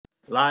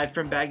Live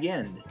from Bag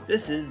End,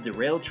 this is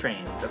Derailed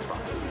Trains of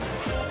Thought.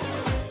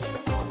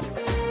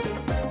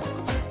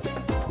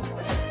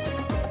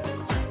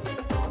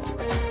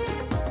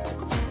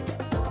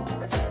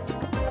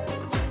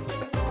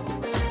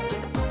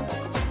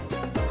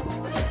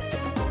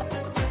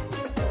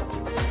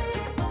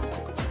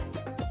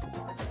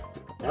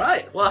 All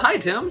right. Well, hi,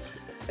 Tim.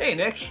 Hey,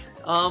 Nick.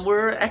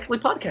 We're actually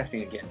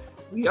podcasting again.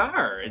 We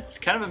are. It's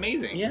kind of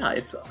amazing. Yeah,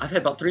 I've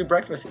had about 3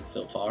 breakfasts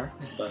so far,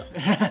 but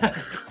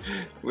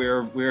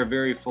we're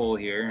very full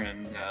here,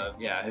 and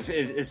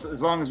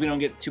as long as we don't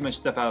get too much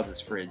stuff out of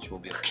this fridge, we'll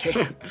be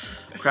okay.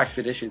 Crack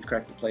the dishes,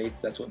 crack the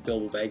plates. That's what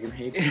Bill Bagan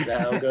hates. Is that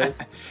how it goes?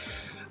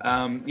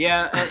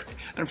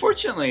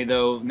 Unfortunately,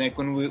 though, Nick,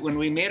 when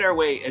we made our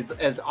way,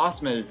 as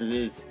awesome as it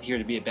is here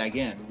to be at Bag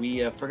End,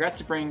 we forgot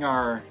to bring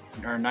our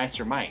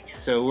nicer mic,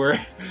 so we're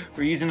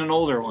using an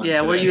older one.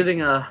 Yeah, today. we're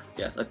using a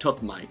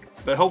Took mic.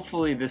 But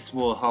hopefully this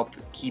will help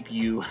keep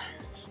you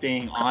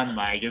staying on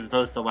mic as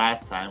opposed to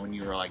last time when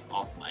you were like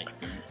off mic.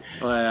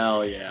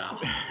 Well, yeah.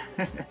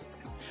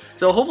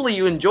 So hopefully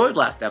you enjoyed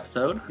last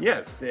episode.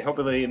 Yes,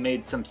 hopefully it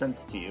made some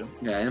sense to you.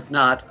 Yeah, and if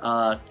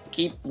not,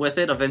 keep with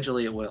it.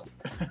 Eventually it will.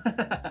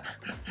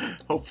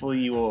 Hopefully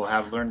you will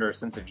have learned our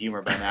sense of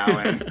humor by now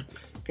and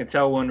can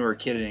tell when we're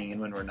kidding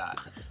and when we're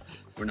not.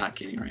 We're not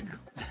kidding right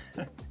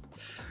now.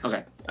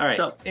 Okay. All right.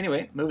 So,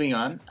 anyway, moving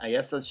on. I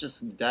guess let's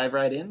just dive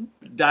right in.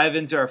 Dive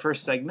into our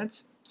first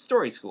segment,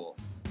 Story School.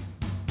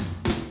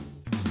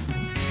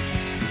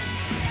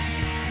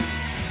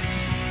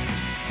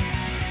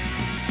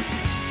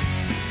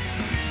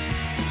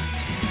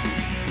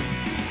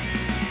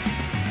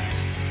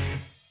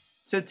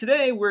 So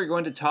today we're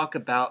going to talk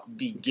about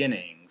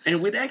beginnings.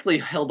 and we'd actually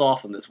held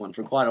off on this one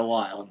for quite a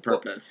while on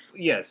purpose.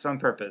 Well, yes, on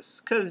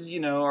purpose. Because,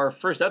 our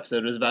first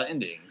episode was about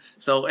endings.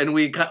 So, and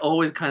we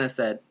always kind of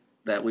said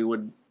that we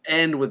would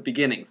end with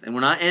beginnings, and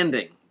we're not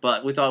ending,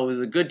 but we thought it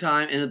was a good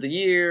time, end of the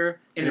year,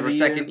 end of our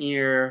second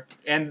year.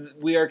 And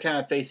we are kind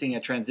of facing a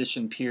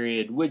transition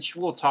period, which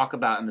we'll talk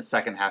about in the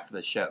second half of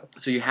the show.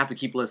 So you have to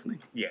keep listening.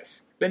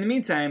 Yes. But in the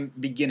meantime,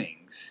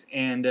 beginnings.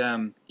 And,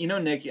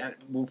 Nick,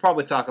 we'll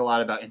probably talk a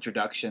lot about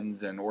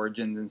introductions and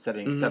origins and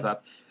setting stuff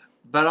up.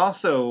 But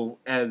also,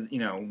 as,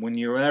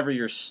 whenever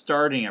you're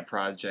starting a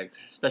project,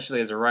 especially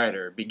as a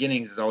writer,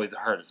 beginnings is always the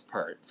hardest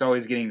part. It's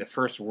always getting the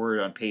first word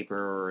on paper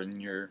or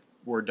in your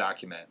Word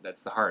document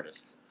that's the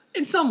hardest.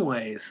 In some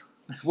ways.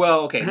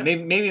 Well, okay,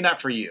 maybe not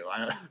for you.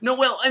 No,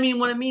 well,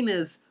 what I mean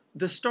is,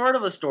 the start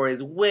of a story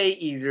is way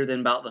easier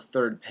than about the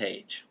 3rd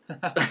page.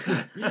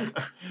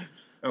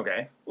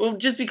 Okay. Well,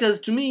 just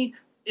because, to me,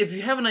 if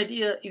you have an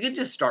idea, you can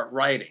just start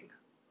writing.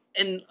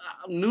 And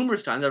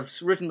numerous times I've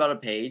written about a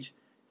page,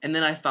 and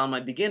then I found my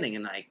beginning,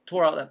 and I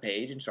tore out that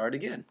page and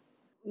started again.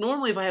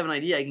 Normally, if I have an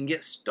idea, I can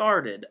get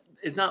started.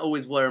 It's not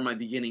always where my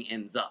beginning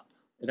ends up,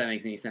 if that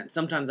makes any sense.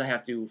 Sometimes I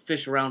have to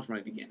fish around for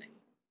my beginning.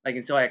 Like,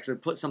 until I actually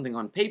put something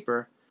on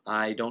paper,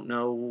 I don't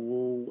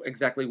know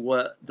exactly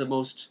what the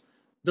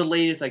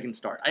latest I can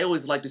start. I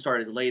always like to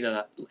start as late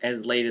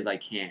as I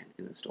can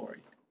in the story.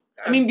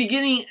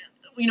 Beginning,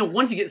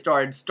 once you get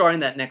started,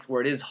 starting that next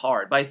word is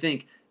hard. But I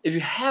think if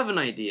you have an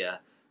idea,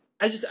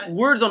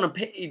 words on a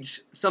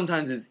page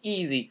sometimes is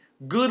easy.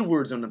 Good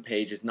words on a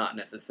page is not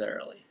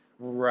necessarily.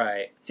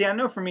 Right. See, I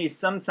know for me,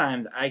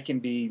 sometimes I can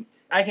be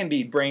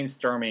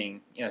brainstorming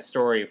a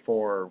story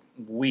for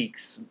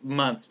weeks,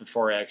 months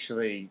before I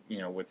actually,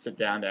 would sit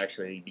down to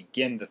actually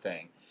begin the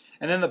thing.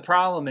 And then the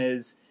problem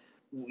is,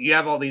 you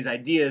have all these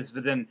ideas,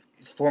 but then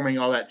forming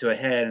all that to a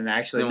head and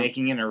actually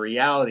making it a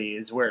reality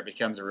is where it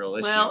becomes a real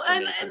issue for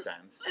me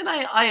sometimes. And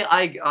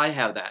I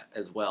have that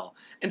as well.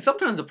 And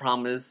sometimes the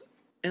problem is,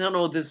 and I don't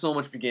know if this is so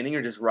much beginning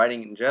or just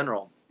writing in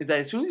general, is that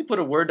as soon as you put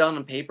a word down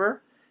on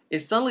paper, it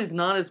suddenly is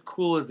not as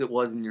cool as it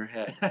was in your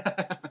head.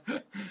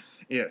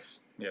 Yes,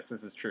 this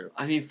is true.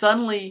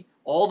 Suddenly,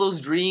 all those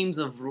dreams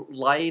of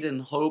light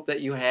and hope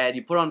that you had,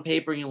 you put on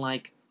paper and you're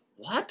like,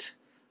 what?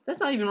 That's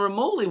not even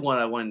remotely what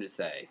I wanted to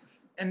say.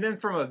 And then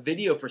from a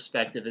video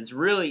perspective, it's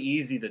really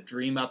easy to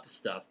dream up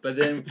stuff. But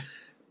then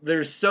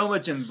there's so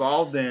much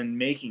involved in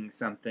making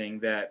something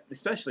that,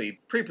 especially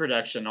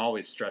pre-production,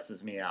 always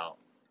stresses me out.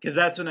 Because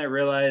that's when I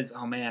realize,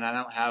 oh man, I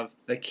don't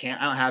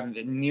have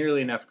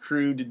nearly enough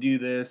crew to do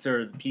this,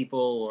 or people,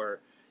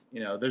 or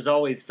there's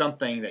always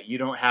something that you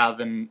don't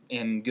have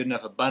in good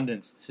enough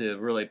abundance to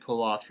really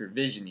pull off your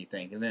vision. You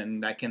think, and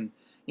then that can,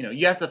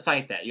 you have to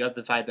fight that. You have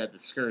to fight that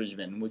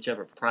discouragement in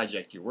whichever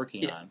project you're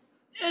working on.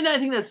 And I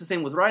think that's the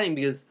same with writing,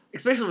 because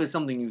especially with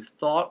something you've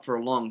thought for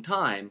a long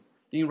time,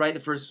 then you write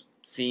the first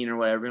scene or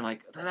whatever, and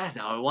like, that's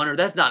not what I want, or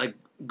that's not a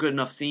good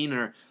enough scene,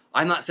 or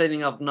I'm not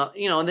setting up,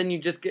 and then you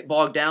just get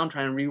bogged down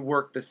trying to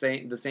rework the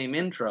same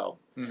intro.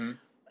 Mm-hmm.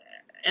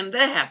 And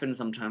that happens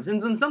sometimes.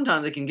 And then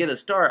sometimes they can get a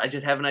start. I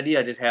just have an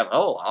idea.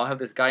 I'll have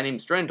this guy named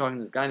Stren talking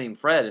to this guy named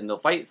Fred, and they'll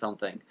fight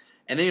something.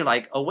 And then you're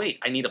like, oh, wait,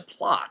 I need a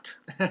plot.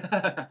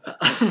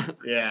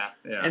 Yeah.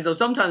 And so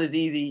sometimes it's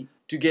easy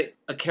to get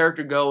a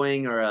character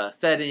going, or a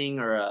setting,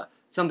 or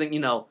something,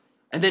 and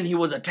then he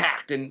was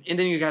attacked. And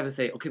then you have to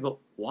say, okay, but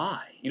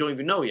why? You don't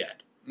even know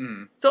yet.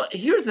 Mm. So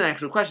here's an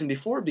actual question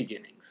before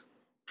beginnings,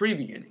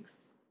 pre-beginnings.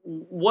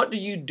 What do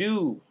you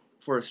do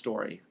for a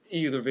story,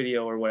 either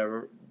video or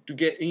whatever, to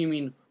get,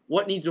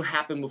 what needs to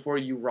happen before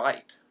you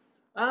write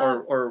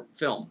or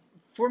film?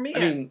 For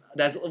me,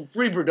 that's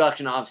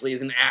pre-production. Obviously,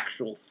 is an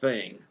actual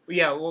thing.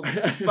 Yeah, well,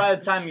 by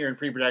the time you're in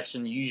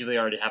pre-production, you usually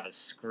already have a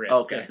script.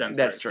 Okay, of some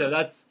that's sort. true. So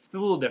it's a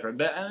little different.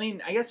 But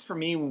I guess for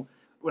me,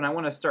 when I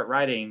want to start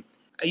writing,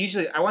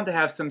 I want to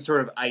have some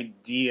sort of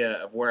idea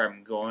of where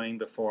I'm going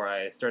before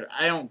I start.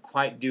 I don't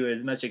quite do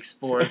as much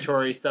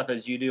exploratory stuff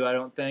as you do. I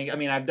don't think.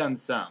 I've done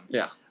some.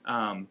 Yeah.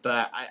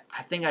 But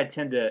I think I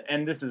tend to,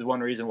 and this is one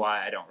reason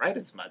why I don't write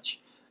as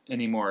much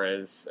anymore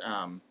as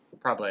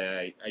probably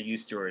I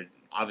used to, or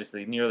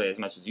obviously nearly as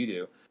much as you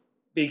do,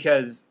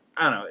 because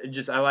I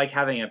don't know. I like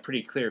having a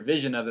pretty clear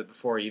vision of it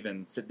before I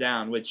even sit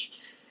down, which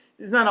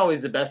is not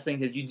always the best thing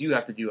because you do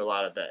have to do a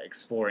lot of the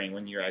exploring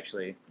when you're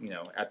actually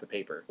at the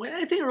paper. Well,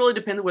 I think it really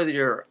depends whether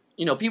you're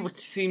people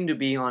seem to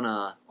be on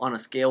a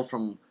scale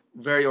from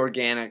very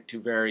organic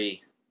to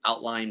very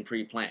outline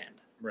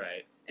pre-planned.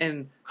 Right.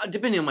 And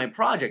depending on my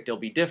project, it'll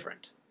be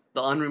different.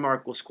 The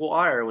Unremarkable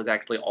Squire was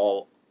actually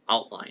all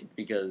outlined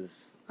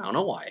because I don't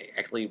know why. I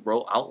actually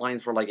wrote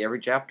outlines for like every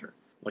chapter,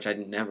 which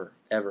I'd never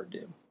ever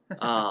do.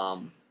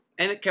 And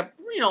it kept,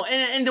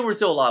 and there was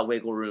still a lot of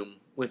wiggle room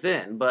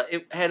within, but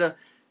it had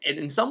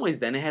in some ways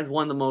then it has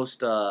one of the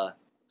most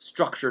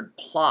structured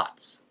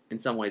plots in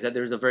some ways. That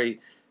there's a very,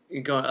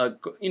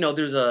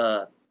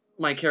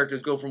 my characters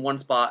go from one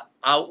spot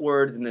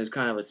outwards, and there's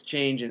kind of a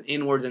change in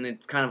inwards, and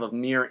it's kind of a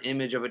mirror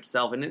image of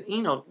itself, and it,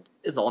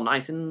 it's all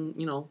nice and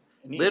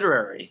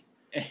literary.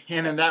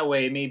 And in that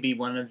way, it may be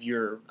one of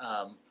your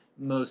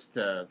most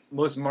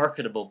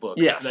marketable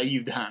books that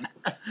you've done.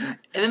 And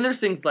then there's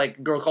things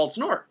like Girl Called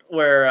Snort,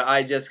 where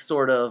I just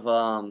sort of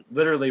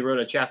literally wrote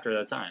a chapter at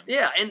a time.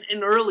 Yeah,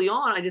 and early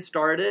on, I just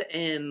started it,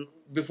 and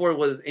before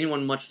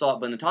anyone much saw it,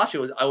 but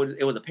Natasha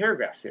it was a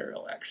paragraph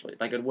serial actually.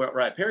 Like I'd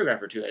write a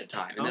paragraph or two at a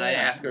time, and then I'd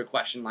ask her a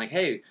question like,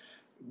 "Hey,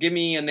 give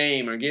me a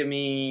name or give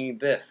me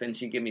this," and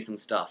she'd give me some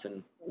stuff,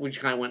 and we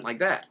kind of went like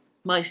that.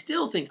 But I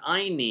still think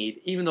I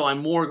need, even though I'm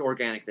more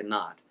organic than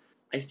not,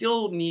 I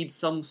still need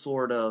some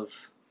sort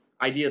of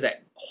idea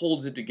that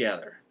holds it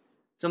together.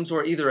 Some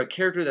sort, either a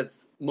character that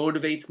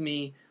motivates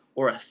me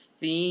or a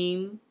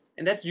theme,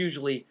 and that's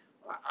usually,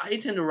 I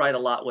tend to write a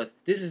lot with,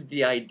 this is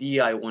the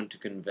idea I want to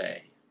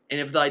convey.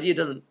 And if the idea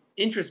doesn't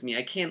interest me,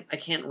 I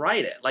can't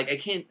write it. Like I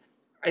think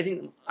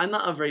I'm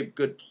not a very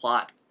good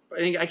plot.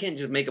 I can't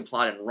just make a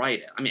plot and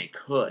write it. I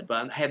could,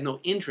 but I have no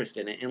interest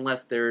in it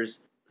unless there's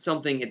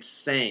something it's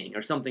saying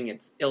or something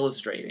it's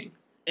illustrating.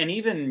 And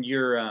even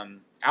your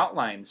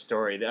outline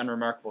story, The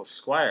Unremarkable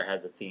Squire,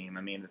 has a theme.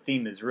 The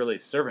theme is really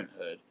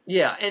servanthood.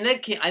 Yeah, and I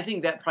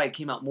think that probably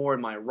came out more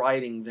in my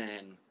writing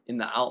than in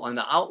the outline.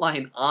 The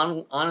outline,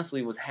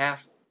 honestly, was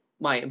half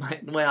my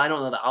well, I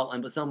don't know the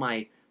outline, but some of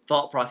my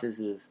thought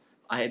processes,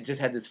 I had just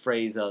had this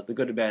phrase, the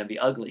good, the bad, and the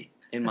ugly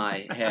in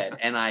my head,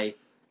 and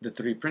the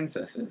three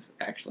princesses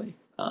actually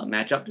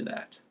match up to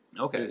that.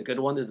 Okay. There's a good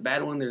one, there's a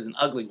bad one, there's an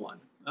ugly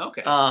one.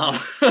 Okay.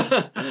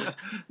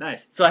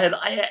 Nice. So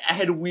I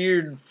had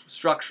weird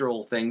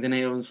structural things, and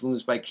it was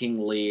influenced by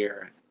King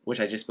Lear, which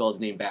I just spelled his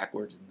name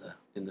backwards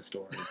in the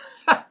story.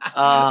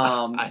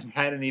 I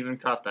hadn't even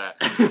caught that.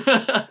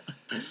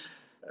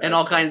 And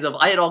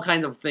I had all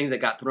kinds of things that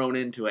got thrown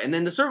into it, and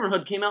then the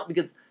servanthood came out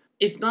because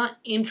it's not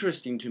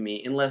interesting to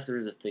me unless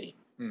there's a theme.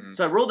 Mm-hmm.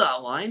 So I wrote the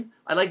outline.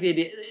 I like the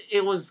idea.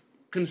 It was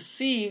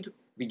conceived,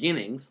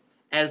 beginnings,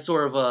 as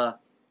sort of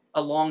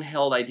a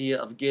long-held idea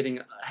of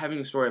having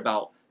a story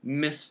about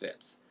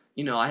misfits.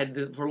 I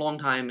had for a long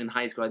time in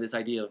high school, I had this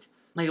idea of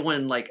like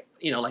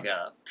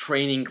a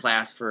training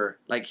class for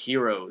like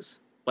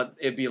heroes, but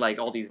it'd be like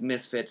all these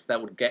misfits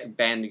that would get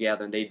band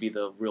together and they'd be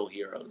the real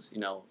heroes.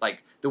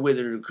 Like the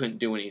wizard who couldn't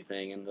do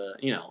anything and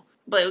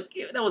but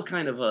that was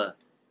kind of a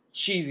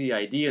cheesy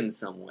idea in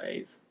some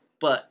ways.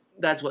 But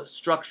that's what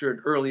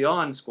structured early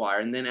on Squire,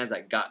 and then as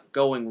I got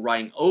going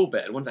writing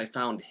Obed, once I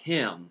found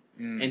him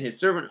and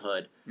his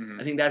servanthood,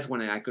 I think that's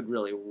when I could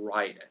really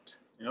write it.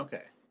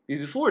 Okay.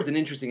 Because before it's an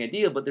interesting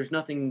idea, but there's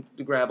nothing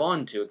to grab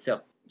onto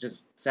except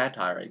just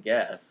satire, I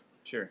guess.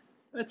 Sure.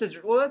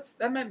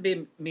 That might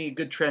be a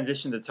good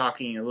transition to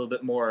talking a little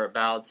bit more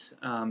about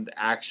the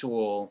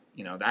actual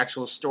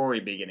story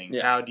beginnings.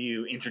 Yeah. How do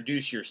you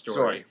introduce your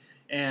story?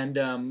 And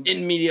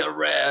in media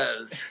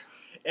res.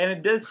 And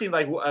it does seem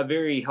like a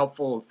very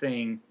helpful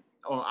thing.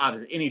 Well,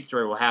 obviously, any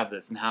story will have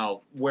this, and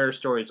where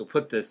stories will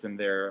put this in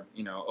their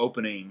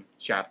opening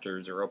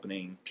chapters or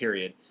opening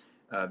period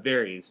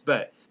varies.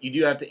 But you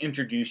do have to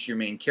introduce your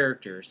main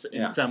characters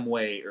in some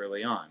way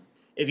early on.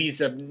 If he's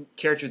a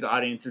character the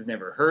audience has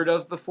never heard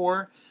of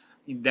before,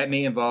 that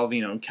may involve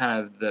kind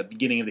of the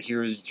beginning of the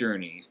hero's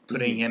journey,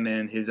 putting him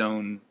in his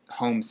own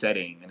home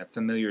setting, in a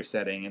familiar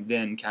setting, and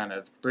then kind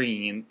of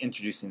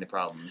introducing the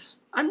problems.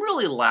 I'm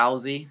really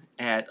lousy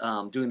at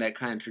doing that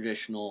kind of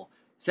traditional,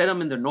 set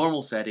them in their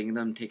normal setting and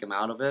then take them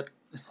out of it.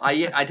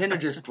 I tend to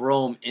just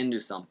throw them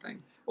into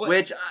something,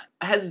 which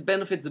has its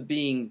benefits of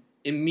being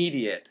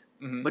immediate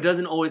but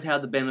doesn't always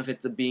have the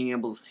benefits of being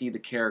able to see the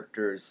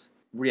characters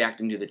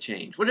reacting to the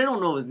change, which I don't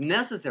know is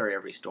necessary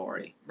every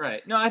story.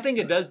 Right. No, I think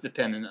it does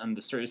depend on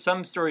the story.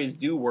 Some stories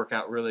do work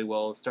out really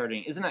well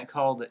starting. Isn't that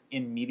called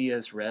in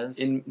medias res?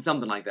 In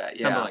something like that,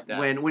 yeah. Something like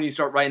that. When you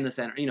start right in the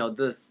center,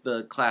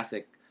 the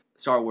classic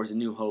Star Wars: A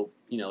New Hope.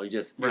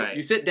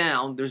 You sit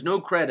down. There's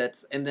no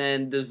credits, and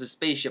then there's a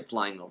spaceship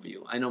flying over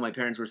you. I know my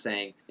parents were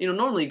saying,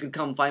 normally you could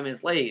come 5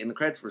 minutes late and the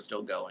credits were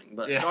still going,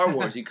 but Star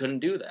Wars you couldn't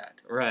do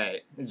that.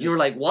 Right. You were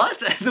like, what?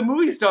 The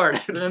movie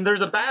started. And then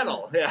there's a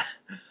battle. Yeah.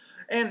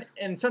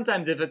 And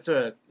sometimes if it's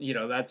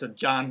that's a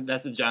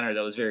genre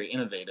that was very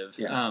innovative.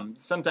 Yeah.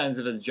 Sometimes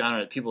if it's a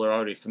genre that people are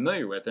already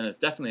familiar with, then it's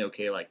definitely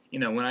okay. Like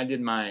when I did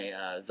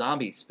my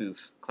zombie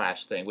spoof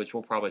Clash thing, which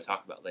we'll probably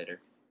talk about later.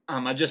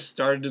 I just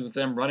started with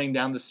them running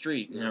down the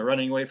street,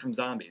 running away from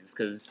zombies,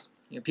 because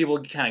people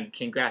kind of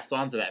can grasp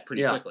onto that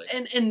pretty quickly.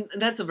 And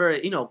that's a very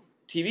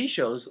TV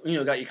shows.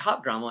 Got your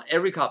cop drama.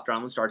 Every cop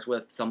drama starts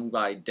with some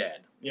guy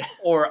dead. Yeah.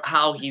 Or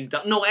how he's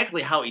done. No,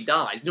 actually, how he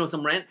dies.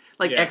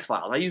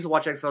 X-Files. I used to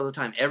watch X-Files all the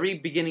time. Every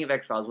beginning of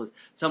X-Files was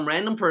some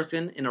random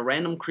person in a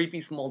random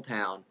creepy small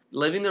town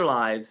living their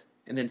lives,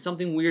 and then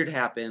something weird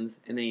happens,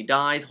 and then he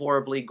dies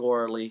horribly,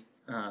 gorily,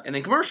 and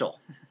then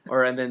commercial.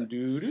 And then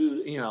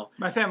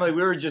My family,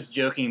 we were just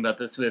joking about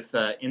this with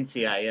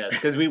NCIS,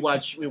 because we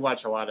watch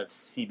a lot of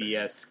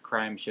CBS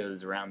crime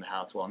shows around the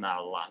house. Well, not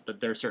a lot,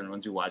 but there are certain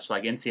ones we watch,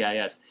 like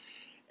NCIS.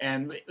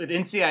 And with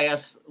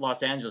NCIS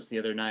Los Angeles the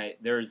other night,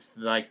 there's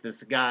like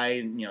this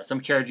guy,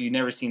 some character you've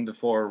never seen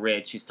before,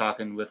 Rich. He's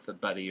talking with a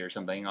buddy or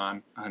something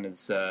on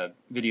his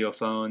video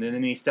phone, and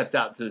then he steps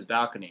out to his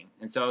balcony.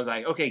 And so I was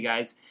like, okay,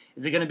 guys,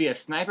 is it going to be a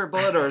sniper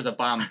bullet or is a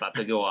bomb about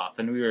to go off?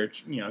 And we were,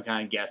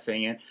 kind of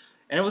guessing, and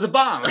it was a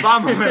bomb. A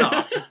bomb went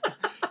off.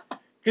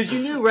 Because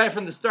you knew right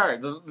from the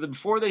start,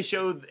 before they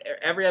showed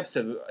every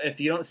episode, if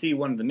you don't see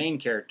one of the main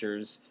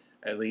characters,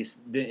 at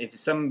least, if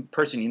some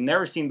person you've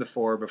never seen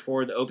before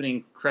the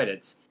opening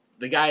credits,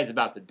 the guy is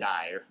about to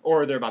die,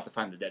 or they're about to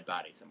find the dead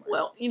body somewhere.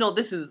 Well,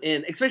 this is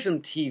especially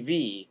in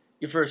TV,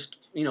 your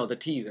first, the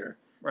teaser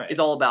right. is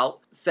all about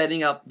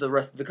setting up the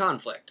rest of the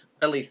conflict,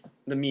 at least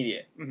the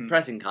immediate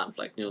pressing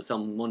conflict.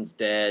 Someone's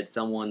dead,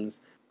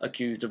 someone's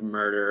accused of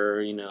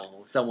murder,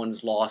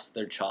 someone's lost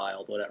their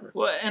child, whatever.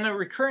 Well, and a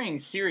recurring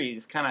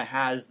series kind of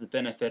has the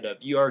benefit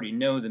of you already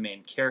know the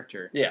main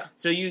character. Yeah.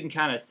 So you can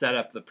kind of set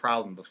up the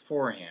problem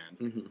beforehand.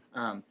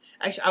 Mm-hmm.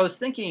 Actually, I was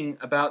thinking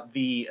about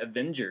the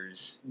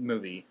Avengers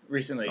movie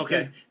recently.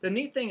 Because the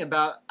neat thing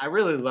I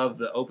really love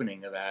the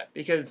opening of that,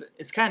 because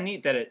it's kind of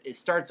neat that it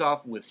starts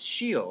off with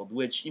S.H.I.E.L.D.,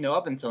 which,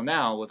 up until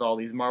now, with all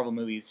these Marvel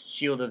movies,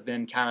 S.H.I.E.L.D. have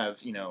been kind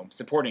of,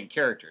 supporting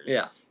characters.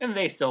 Yeah. And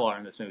they still are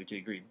in this movie to a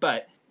degree.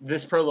 But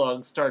this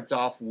prologue starts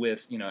off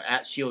with,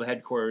 at S.H.I.E.L.D.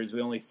 headquarters,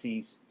 we only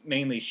see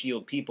mainly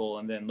S.H.I.E.L.D. people,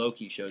 and then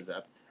Loki shows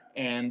up.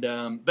 And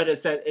but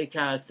it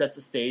kind of sets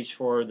the stage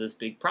for this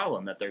big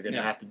problem that they're going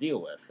to have to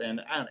deal with.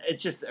 And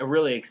it's just a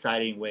really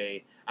exciting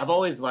way. I've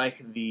always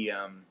liked the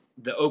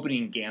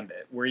opening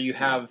gambit, where you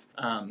have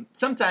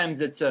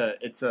sometimes it's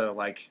a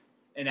like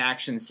an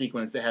action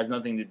sequence that has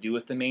nothing to do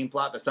with the main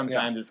plot, but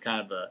sometimes it's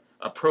kind of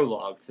a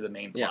prologue to the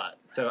main plot.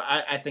 So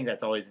I think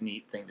that's always a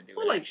neat thing to do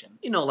with action.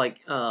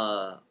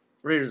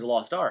 Raiders of the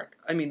Lost Ark.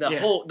 I mean,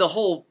 the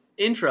whole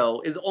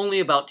intro is only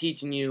about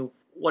teaching you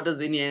what does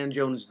Indiana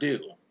Jones do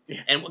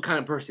and what kind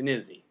of person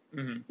is he.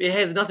 Mm-hmm. It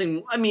has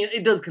nothing. I mean,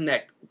 it does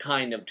connect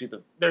kind of to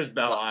the. There's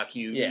Belloc.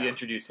 You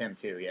introduce him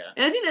too, yeah.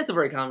 And I think that's a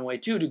very common way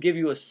too to give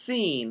you a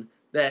scene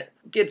that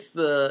gets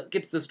the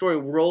story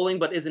rolling,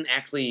 but isn't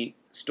actually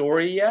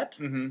story yet.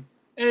 Mm-hmm.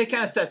 And it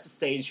kind of sets the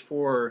stage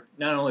for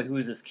not only who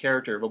is this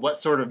character, but what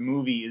sort of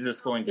movie is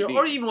this going to be,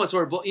 or even what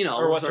sort of book,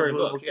 or what sort of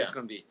book it's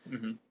going to be.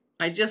 Mm-hmm.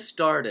 I just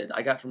started.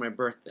 I got for my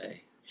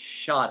birthday.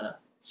 Shada.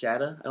 I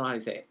don't know how you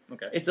say it.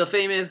 Okay. It's a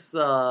famous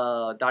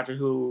Doctor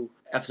Who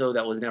episode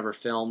that was never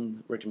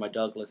filmed, written by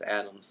Douglas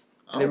Adams.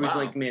 And they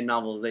recently made a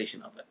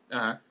novelization of it.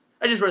 Uh-huh.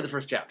 I just read the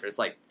first chapter. It's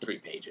like 3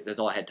 pages. That's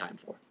all I had time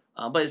for.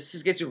 But it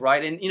just gets you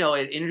right in.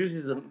 It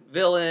introduces the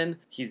villain.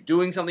 He's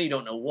doing something, you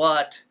don't know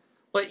what.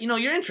 But,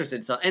 you're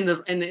interested. And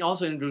it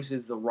also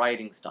introduces the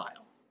writing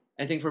style.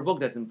 I think for a book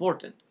that's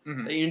important.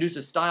 Mm-hmm. That you introduce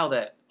a style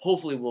that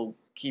hopefully will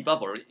keep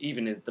up, or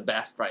even is the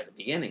best right at the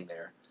beginning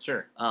there.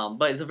 Sure.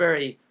 But it's a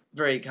very,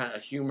 very kind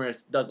of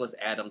humorous Douglas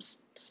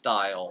Adams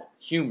style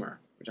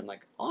humor, which I'm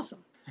like,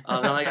 awesome.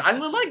 I'm like, I'm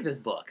gonna like this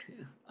book.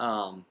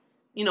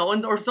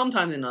 Or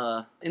sometimes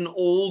in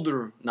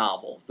older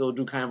novels, they'll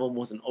do kind of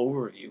almost an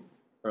overview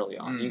early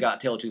on. You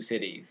got Tale of Two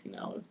Cities,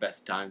 it's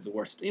best times, the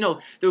worst.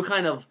 They'll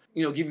kind of,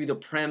 give you the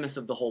premise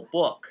of the whole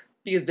book,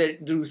 because they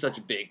do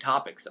such big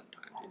topics sometimes.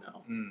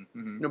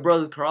 Mm-hmm.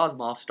 Brothers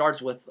Karamazov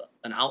starts with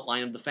an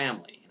outline of the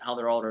family and how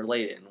they're all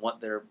related and what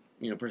their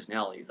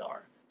personalities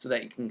are, so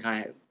that you can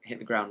kind of hit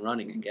the ground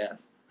running, I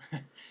guess.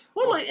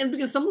 And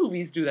because some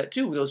movies do that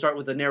too, they'll start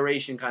with the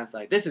narration, kind of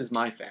like, "This is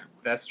my family."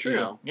 That's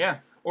true. Yeah,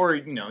 or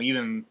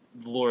even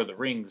the Lord of the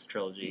Rings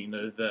trilogy.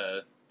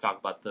 The talk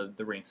about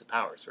the Rings of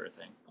Power sort of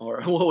thing.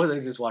 Or what were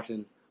they just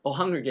watching? Oh,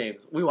 Hunger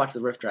Games. We watched the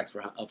riff tracks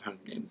of Hunger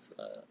Games.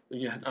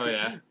 You have to Oh, see.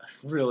 yeah?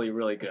 It's really,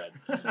 really good.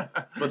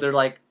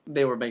 But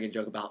they were making a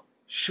joke about,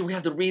 should we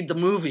have to read the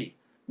movie?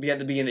 At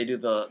the beginning, they do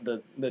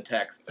the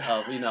text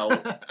of,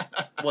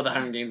 what the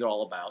Hunger Games are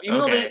all about.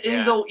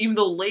 Even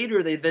though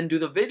later they then do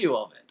the video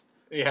of it.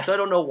 Yeah. So I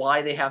don't know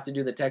why they have to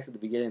do the text at the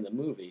beginning of the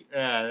movie.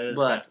 Yeah, that is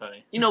kind of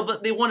funny.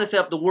 But they want to set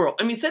up the world.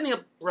 I mean, setting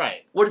up...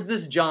 Right. What is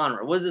this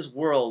genre? What is this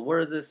world? Where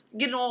is this...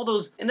 Getting all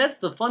those... And that's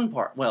the fun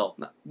part. Well,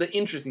 the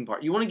interesting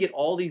part. You want to get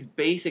all these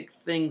basic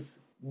things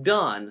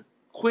done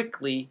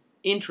quickly,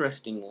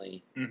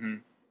 interestingly,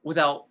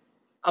 without...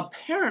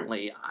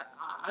 Apparently,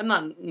 I'm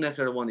not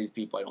necessarily one of these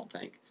people, I don't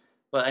think.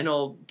 But I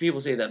know people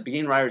say that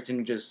beginning writers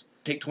didn't just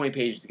take 20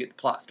 pages to get the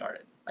plot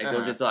started. Like,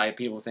 they'll just,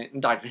 people saying,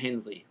 Dr.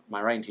 Hensley,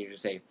 my writing teacher,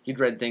 say, he'd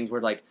read things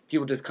where,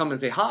 people just come and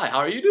say, hi, how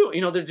are you doing?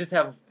 They just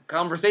have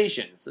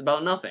conversations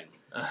about nothing.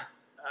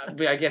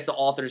 But I guess the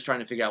author is trying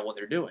to figure out what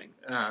they're doing.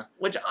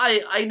 Which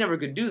I never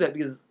could do that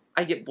because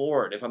I get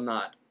bored if I'm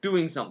not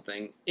doing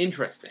something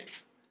interesting.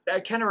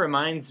 That kind of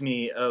reminds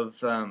me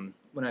of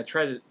when I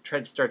tried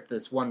to start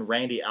this one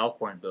Randy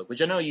Alcorn book,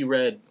 which I know you've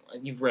read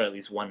at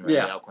least one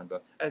Randy Alcorn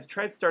book. I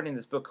tried starting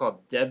this book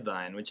called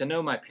Deadline, which I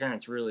know my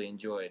parents really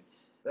enjoyed.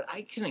 But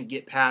I couldn't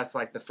get past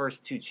the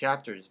first 2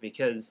 chapters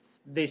because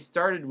they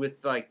started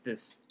with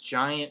this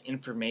giant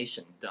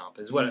information dump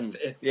is what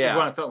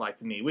it felt like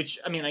to me. Which,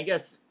 I mean, I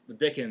guess with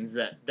Dickens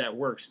that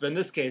works, but in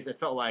this case it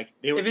felt like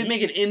they were... If it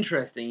make it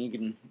interesting, you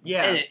can...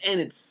 Yeah. And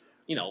it's,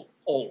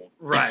 old.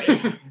 Right.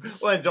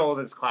 Well, it's old,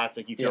 it's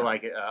classic. You feel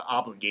like an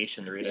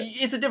obligation to read it.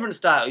 It's a different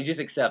style. You just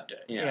accept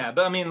it. Yeah,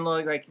 but I mean,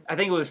 I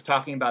think it was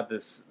talking about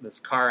this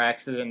car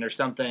accident or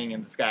something,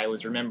 and this guy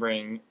was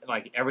remembering,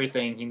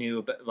 everything he knew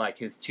about,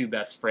 his 2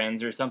 best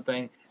friends or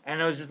something.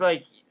 And I was just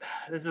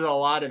this is a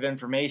lot of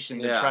information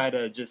to try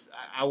to just...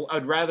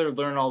 I'd rather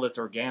learn all this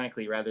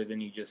organically rather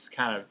than you just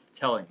kind of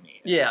telling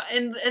me. Yeah,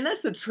 and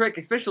that's the trick,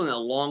 especially in a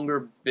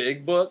longer,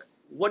 big book.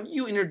 What do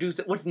you introduce?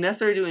 What's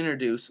necessary to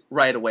introduce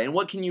right away, and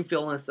what can you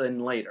fill in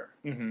later?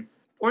 Mm-hmm.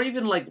 Or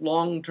even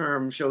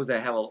long-term shows that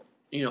have a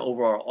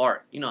overall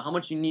arc. How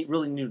much you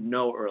really need to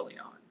know early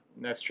on.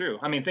 That's true.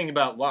 I mean, think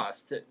about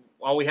Lost.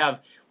 All we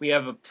have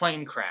a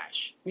plane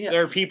crash. Yeah.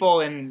 There are people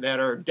that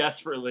are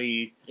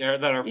desperately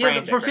that are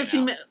frantic for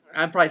 15 minutes.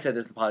 I probably said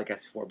this in the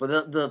podcast before,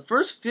 but the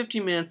first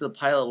 15 minutes of the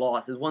pilot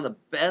Lost is one of the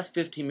best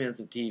 15 minutes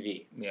of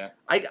TV. Yeah,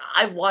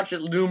 I've watched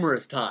it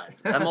numerous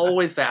times. I'm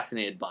always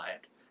fascinated by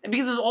it. And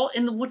because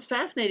what's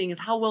fascinating is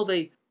how well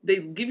they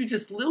give you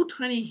just little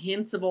tiny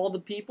hints of all the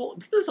people.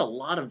 Because there's a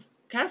lot of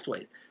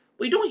castaways,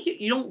 but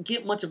you don't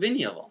get much of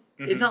any of them.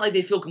 Mm-hmm. It's not like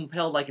they feel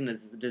compelled like in a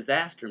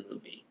disaster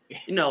movie.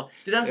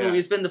 Disaster movie.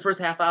 You spend the first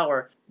half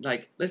hour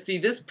let's see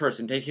this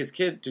person take his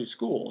kid to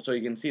school, so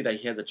you can see that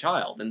he has a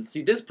child, and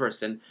see this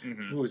person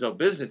who's a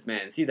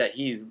businessman, and see that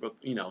he's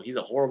he's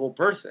a horrible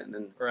person,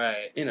 and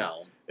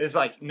It's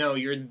no,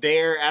 you're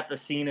there at the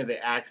scene of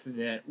the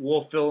accident.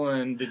 We'll fill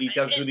in the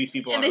details of who these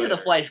people are. And they have the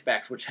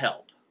flashbacks, which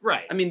help.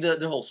 Right. I mean,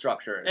 the whole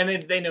structure. And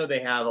they know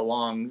they have a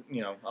long,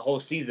 a whole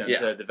season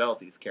to develop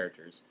these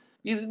characters.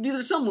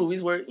 There's some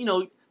movies where,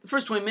 the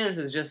first 20 minutes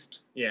is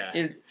just... Yeah.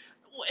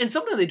 And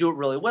sometimes they do it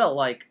really well,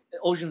 like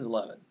Ocean's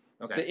 11.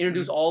 Okay. They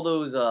introduce all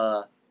those...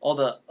 all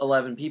the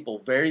 11 people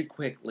very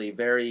quickly,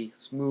 very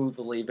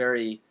smoothly,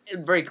 very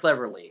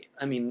cleverly.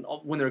 I mean,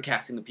 when they're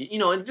casting the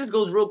people, it just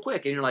goes real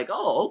quick, and you're like,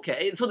 oh,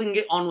 okay, so they can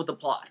get on with the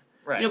plot.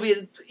 Right.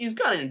 Because you've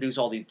got to introduce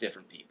all these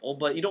different people,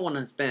 but you don't want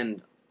to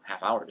spend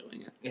half hour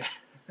doing it. Yeah.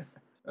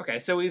 Okay,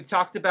 so we've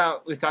talked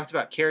about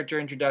character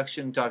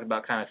introduction, talked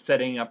about kind of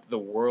setting up the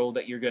world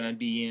that you're going to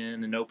be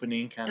in, and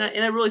opening kind of.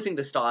 And I really think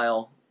the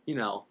style, you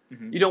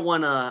don't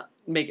want to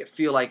make it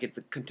feel like it's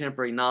a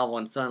contemporary novel,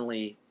 and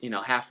suddenly,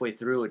 halfway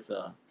through it's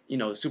a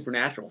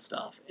supernatural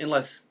stuff,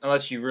 unless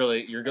you're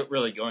really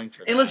going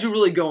for that. Unless you're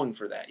really going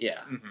for that, yeah.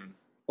 Mm-hmm.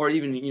 Or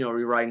even,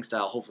 your writing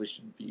style hopefully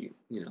should be,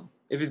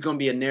 if it's going to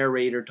be a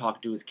narrator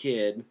talking to his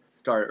kid,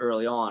 start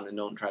early on and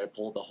don't try to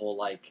pull the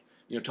whole,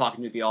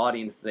 talking to the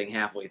audience thing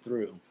halfway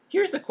through.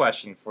 Here's a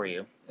question for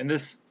you, and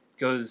this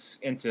goes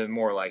into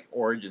more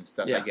origin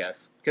stuff, I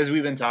guess. Because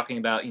we've been talking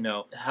about,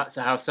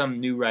 how some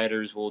new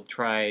writers will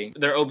try,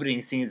 their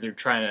opening scenes, they're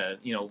trying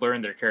to,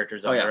 learn their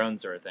characters on their own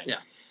sort of thing. Yeah.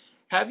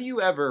 Have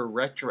you ever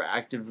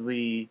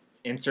retroactively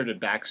inserted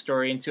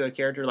backstory into a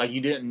character?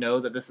 You didn't know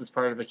that this is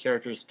part of a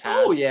character's past?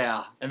 Oh,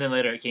 yeah. And then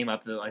later it came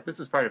up that, this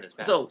is part of his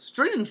past. So,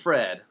 Strid and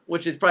Fred,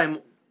 which is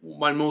probably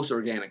my most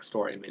organic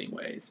story in many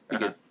ways,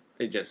 because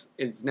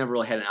it's never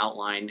really had an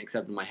outline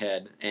except in my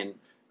head, and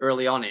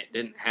early on it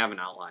didn't have an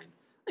outline.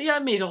 Yeah, I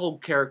made the whole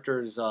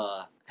characters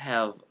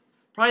have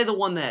probably the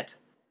one that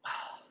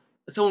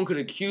someone could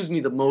accuse me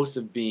the most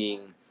of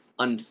being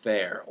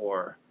unfair,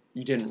 or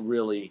you didn't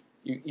really...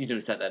 You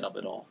didn't set that up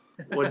at all.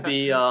 Would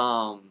be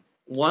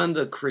one of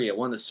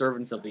the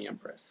servants of the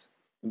Empress.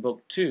 In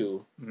book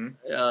 2,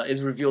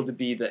 is revealed to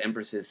be the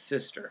Empress's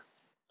sister.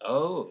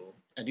 Oh,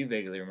 I do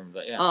vaguely remember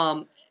that.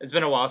 Yeah. It's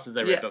been a while since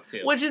I read book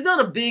 2. Which is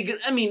not a big.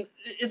 I mean,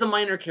 it's a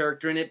minor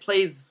character, and it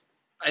plays,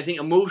 I think,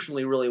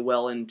 emotionally really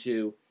well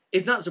into.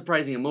 It's not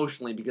surprising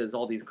emotionally because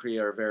all these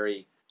Kree are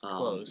very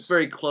Close. It's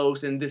very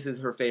close, and this is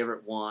her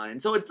favorite one.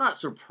 So it's not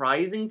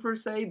surprising per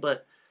se,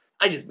 but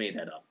I just made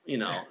that up.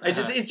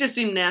 It just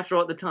seemed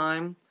natural at the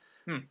time.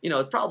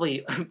 It's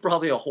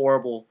probably a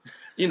horrible,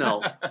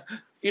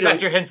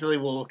 Dr. Hensley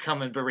will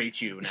come and berate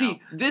you now.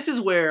 See, this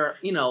is where,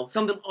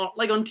 something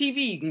like on TV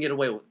you can get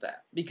away with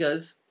that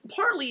because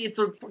partly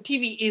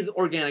TV is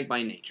organic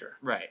by nature.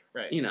 Right.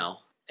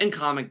 And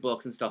comic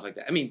books and stuff like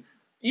that. I mean,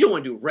 you don't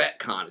want to do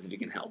retcons if you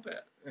can help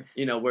it.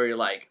 Where you're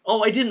like,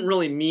 oh, I didn't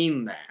really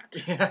mean that.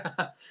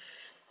 Yes.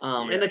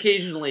 And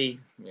occasionally,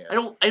 yes.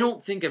 I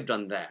don't think I've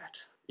done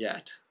that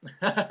yet.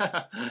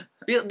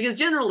 Because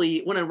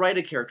generally, when I write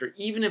a character,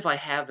 even if I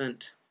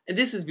haven't, and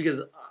this is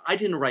because I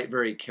tend to write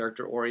very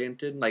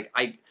character-oriented.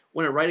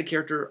 When I write a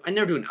character, I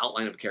never do an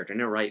outline of a character. I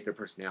never write their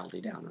personality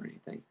down or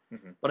anything.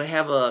 Mm-hmm. But I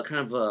have a kind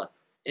of an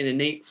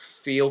innate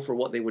feel for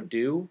what they would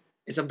do.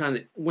 And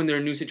sometimes when they're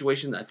in new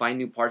situations, I find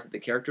new parts of the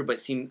character, but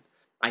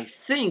I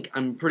think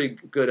I'm pretty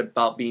good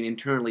about being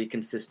internally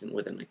consistent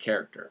within the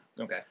character.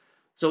 Okay.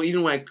 So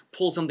even when I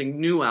pull something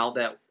new out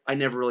that I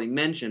never really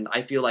mentioned,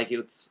 I feel like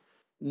it's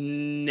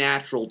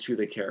natural to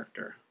the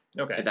character.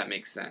 Okay. If that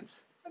makes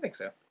sense. I think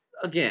so.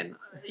 Again,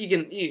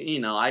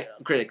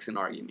 critics can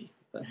argue me,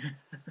 but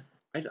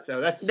so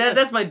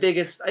that's my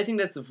biggest. I think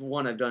that's the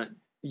one I've done it.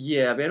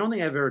 Yeah, but I don't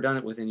think I've ever done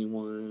it with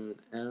anyone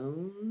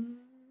else.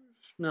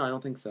 No, I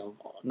don't think so.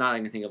 Not that I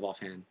can think of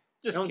offhand.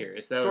 Just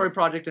curious. Story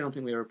project, I don't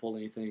think we ever pulled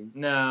anything.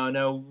 No.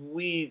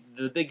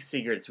 The big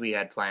secrets we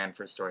had planned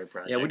for story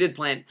projects. Yeah, we did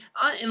plan.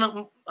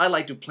 I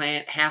like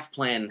to half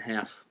plan and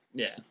half.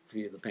 Yeah.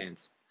 See the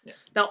pants. Yeah.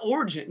 Now,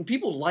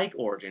 people like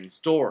origin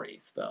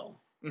stories, though.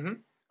 Mm-hmm.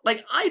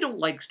 Like, I don't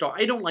like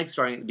starting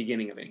at the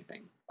beginning of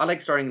anything. I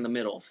like starting in the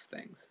middle of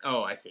things.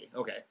 Oh, I see.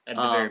 Okay. At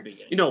the very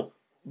beginning.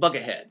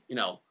 Buckethead,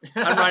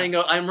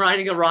 I'm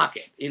riding a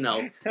rocket,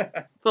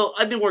 Well,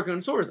 I've been working on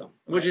Sorzum,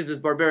 which is this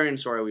barbarian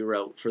story we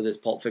wrote for this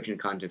Pulp Fiction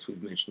contest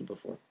we've mentioned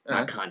before.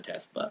 Not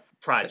contest, but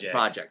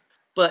project.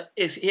 But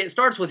it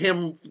starts with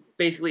him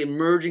basically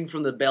emerging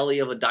from the belly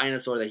of a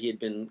dinosaur that he had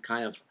been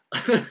kind of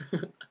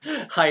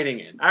hiding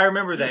in. I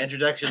remember that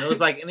introduction. It was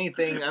like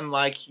anything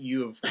unlike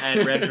you've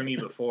had read from me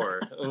before.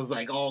 It was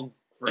like all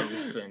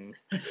gross and.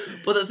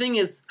 But the thing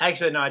is,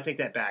 actually, no, I take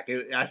that back.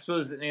 I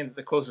suppose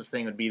the closest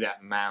thing would be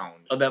that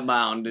mound. Oh, that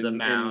mound. The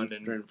mound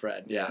in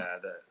Fred. Yeah.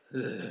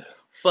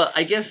 But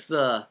I guess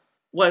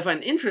what I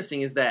find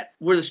interesting is that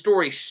where the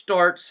story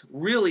starts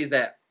really is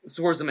that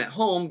Sorzum at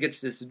home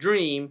gets this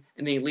dream,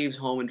 and then he leaves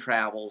home and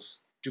travels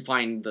to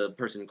find the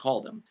person who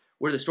called him.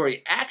 Where the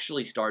story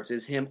actually starts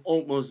is him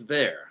almost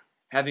there,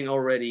 having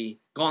already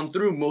gone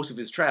through most of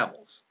his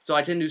travels. So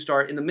I tend to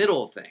start in the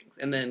middle of things,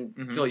 and then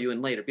fill you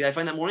in later. Because I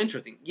find that more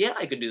interesting. Yeah,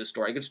 I could do the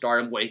story. I could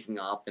start him waking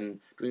up and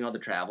doing all the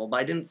travel,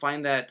 but I didn't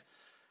find that...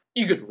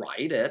 You could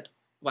write it,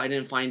 but I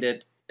didn't find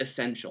it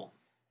essential.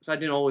 So I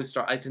tend to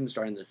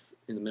start in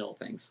the middle of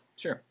things.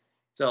 Sure.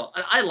 So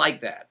I like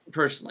that,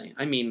 personally.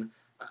 I mean...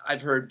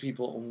 I've heard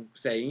people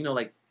say,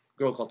 like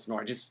Girl Called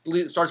Sonora, just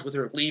starts with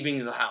her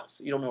leaving the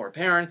house. You don't know her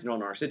parents, you don't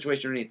know her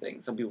situation or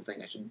anything. Some people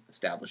think I should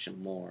establish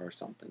him more or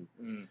something.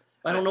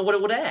 I don't know what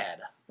it would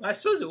add. I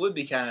suppose it would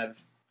be kind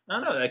of, I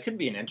don't know, that could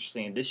be an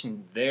interesting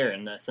addition there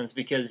in that sense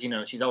because,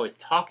 she's always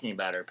talking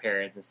about her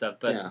parents and stuff,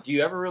 but do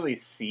you ever really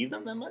see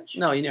them that much?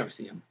 No, you never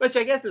see them. Which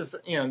I guess is,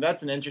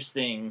 that's an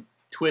interesting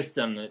twist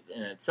in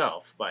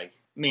itself.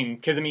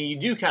 Because you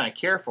do kind of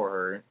care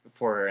for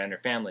her and her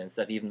family and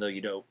stuff, even though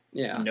you don't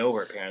know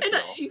her parents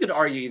at all. You could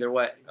argue either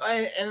way.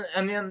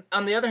 And then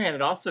on the other hand,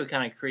 it also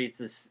kind of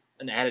creates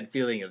an added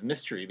feeling of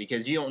mystery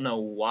because you don't know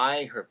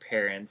why her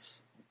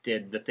parents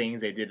did the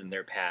things they did in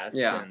their past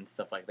and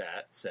stuff like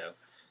that. So,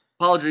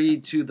 apology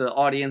to the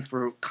audience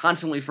for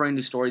constantly referring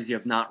to stories you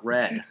have not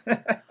read.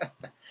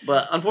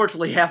 But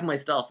unfortunately, half of my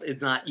stuff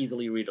is not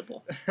easily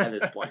readable at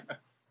this point.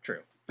 True.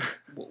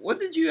 What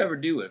did you ever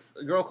do with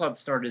A Girl Called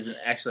Sonora? Isn't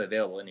actually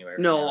available anywhere?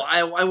 No,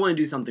 I want to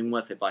do something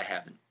with it, but I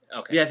haven't.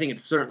 Okay. Yeah, I think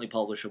it's certainly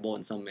publishable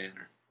in some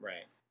manner.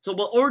 Right. So,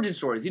 but origin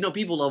stories.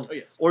 People love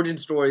origin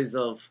stories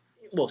of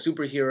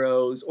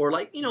superheroes or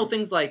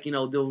things like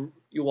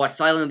you watch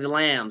Silence of the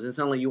Lambs and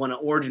suddenly you want an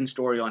origin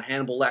story on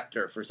Hannibal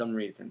Lecter for some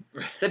reason.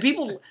 That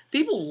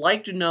people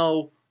like to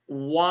know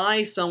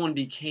why someone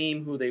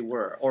became who they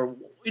were, or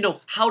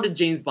how did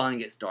James Bond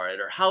get started,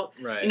 or how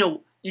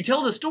you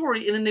tell the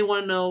story and then they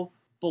want to know.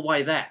 But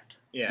why that?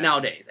 Yeah.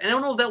 Nowadays. And I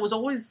don't know if that was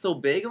always so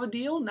big of a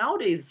deal.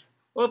 Nowadays,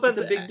 it's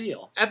a big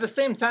deal. At the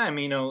same time,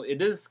 it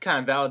does kind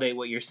of validate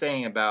what you're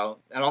saying about...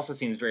 It also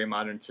seems very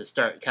modern to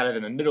start kind of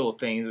in the middle of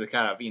things to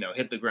kind of,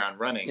 hit the ground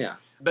running. Yeah.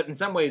 But in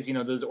some ways,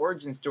 those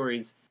origin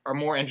stories are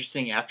more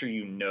interesting after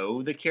you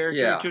know the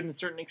character to a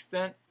certain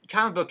extent.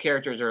 Comic book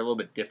characters are a little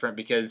bit different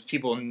because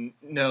people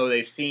know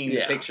they've seen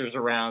the pictures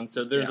around,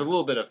 so there's a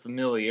little bit of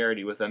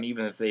familiarity with them,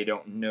 even if they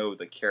don't know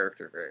the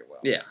character very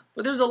well. Yeah,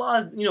 but there's a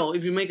lot of,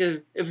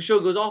 if a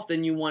show goes off,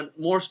 then you want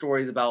more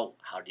stories about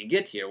how did you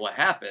get here, what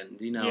happened,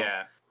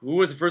 Yeah. Who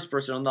was the first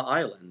person on the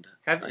island?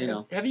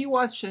 Have you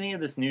watched any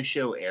of this new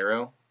show,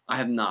 Arrow? I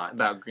have not.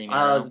 About Green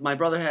Arrow? My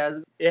brother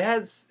has.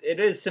 It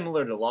is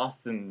similar to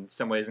Lost in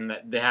some ways in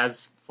that it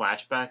has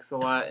flashbacks a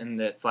lot, and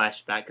the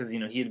flashback, because,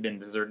 he had been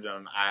deserted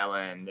on an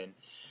island, and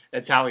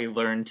that's how he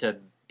learned to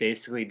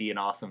basically be an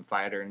awesome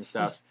fighter and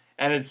stuff.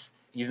 And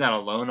he's not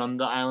alone on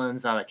the island.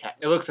 It's not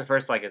it looks at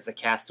first like it's a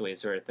castaway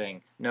sort of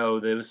thing. No,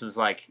 this was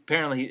like,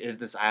 apparently if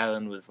this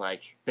island was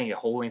like, I think, a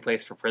holding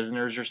place for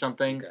prisoners or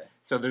something. Okay.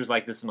 So there's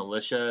like this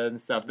militia and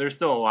stuff. There's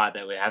still a lot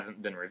that we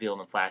haven't been revealed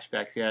in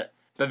flashbacks yet.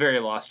 But very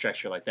lost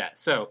structure like that.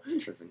 So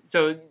interesting.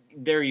 So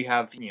there you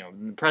have,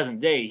 in the present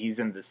day, he's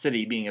in the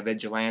city being a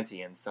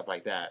vigilante and stuff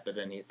like that. But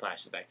then he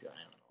flashes back to the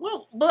island.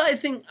 Well, but I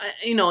think,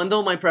 and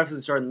though my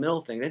preference start in the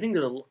middle thing, I think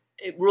that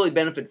it really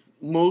benefits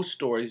most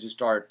stories to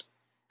start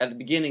at the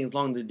beginning, as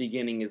long as the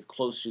beginning is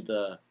close to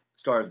the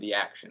start of the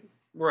action.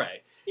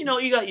 Right.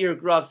 You got your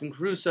Robinson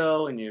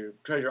Crusoe and your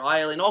Treasure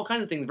Island, all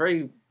kinds of things,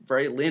 very,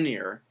 very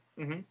linear,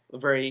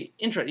 very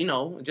interesting.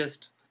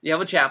 Just you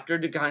have a chapter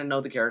to kind of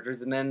know the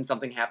characters, and then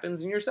something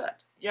happens, and you're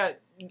set. Yeah.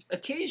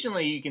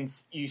 Occasionally,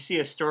 you see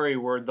a story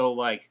where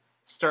they'll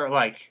start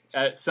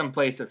at some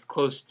place that's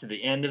close to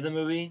the end of the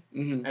movie,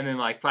 and then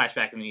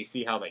flashback, and then you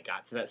see how they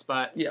got to that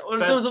spot. Yeah. Well,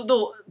 there was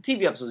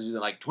TV episodes do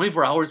that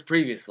 24 hours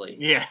previously.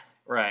 Yeah.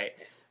 Right.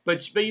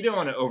 But you don't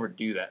want to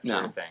overdo that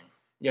sort of thing.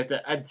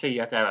 I'd say you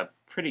have to have a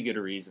pretty good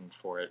reason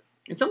for it.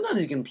 And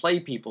sometimes you can play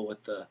people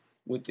with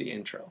the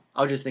intro.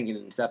 I was just thinking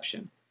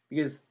Inception,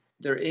 because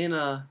they're in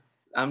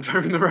I'm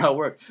trying to remember how it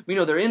worked.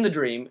 They're in the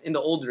dream, in the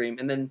old dream,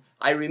 and then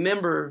I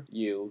remember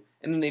you,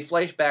 and then they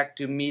flash back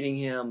to meeting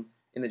him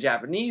in the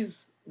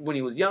Japanese when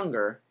he was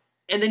younger,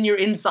 and then you're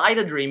inside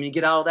a dream, and you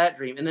get out of that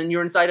dream, and then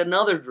you're inside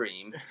another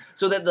dream,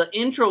 so that the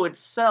intro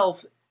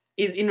itself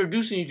is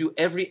introducing you to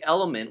every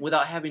element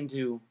without having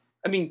to...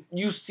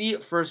 you see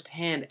it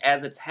firsthand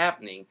as it's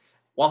happening,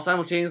 while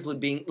simultaneously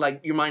being,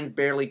 your mind's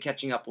barely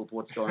catching up with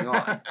what's going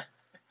on.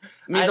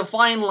 It's a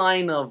fine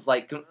line of,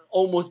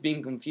 almost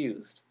being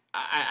confused.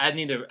 I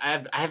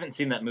haven't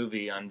seen that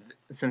movie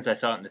since I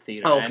saw it in the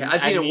theater. Oh, okay.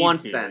 I've seen it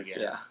once since,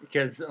 yeah.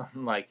 Because,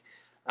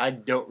 I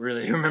don't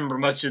really remember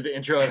much of the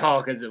intro at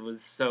all, because it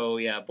was so,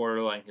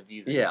 borderline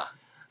confusing. Yeah.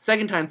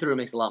 Second time through, it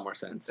makes a lot more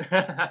sense.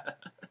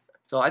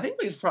 So I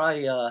think we've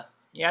probably... I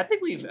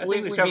think we've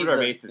covered our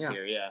bases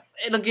here, yeah.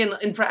 And again,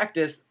 in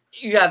practice,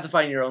 you have to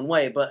find your own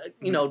way, but,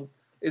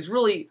 it's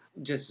really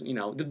just,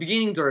 the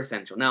beginnings are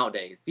essential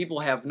nowadays. People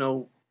have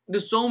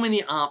there's so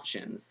many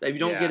options that if you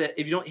don't get it,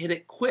 if you don't hit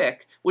it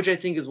quick, which I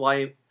think is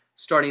why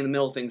starting in the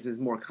middle things is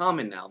more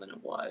common now than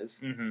it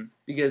was. Mm-hmm.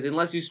 Because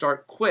unless you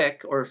start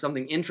quick, or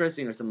something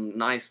interesting, or some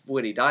nice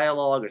witty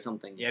dialogue, or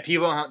something. Yeah,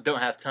 people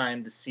don't have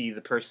time to see the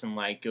person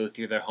go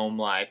through their home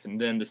life and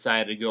then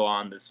decide to go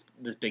on this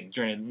big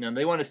journey.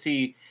 They want to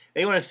see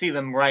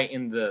them right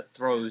in the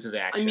throes of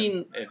the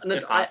action.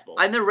 If possible.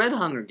 I never read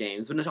Hunger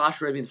Games, but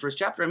Natasha read me the first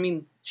chapter.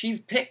 She's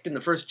picked in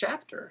the first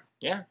chapter.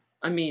 Yeah.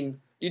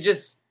 You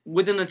just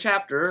within a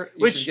chapter,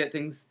 you should get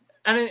things.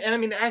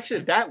 Actually,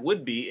 that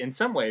would be, in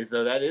some ways,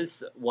 though, that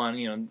is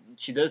one,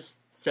 she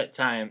does set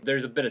time.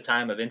 There's a bit of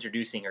time of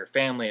introducing her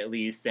family, at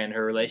least, and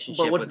her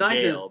relationship with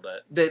Gale.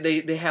 But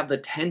they have the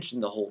tension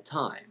the whole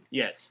time.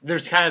 Yes.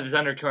 There's kind of this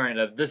undercurrent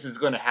of, this is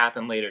going to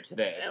happen later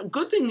today. A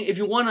good thing, if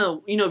you want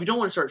to, if you don't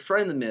want to start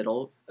straight in the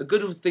middle, a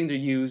good thing to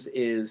use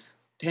is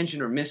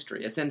tension or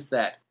mystery, a sense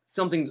that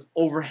something's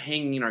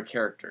overhanging our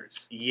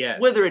characters.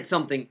 Yes. Whether it's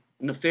something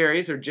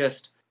nefarious or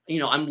just...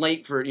 I'm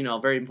late for, a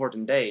very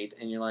important date,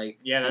 and you're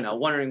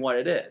wondering what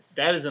it is.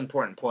 That is an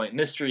important point.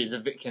 Mystery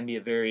can be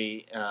a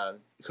very,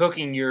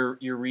 hooking your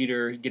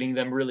reader, getting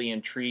them really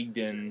intrigued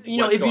in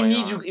what's going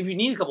on. If you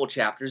need a couple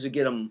chapters to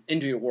get them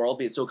into your world,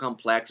 be it so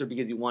complex, or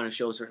because you want to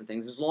show certain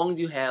things, as long as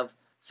you have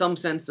some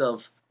sense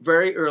of,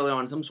 very early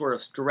on, some sort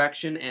of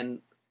direction, and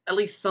at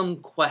least some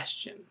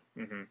question.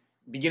 Mm-hmm.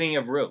 Beginning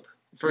of Rope.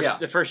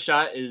 The first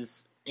shot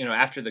is,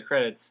 after the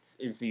credits,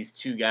 is these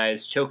two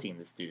guys choking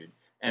this dude.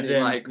 And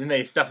then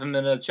they stuff him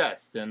in the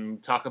chest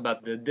and talk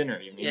about the dinner.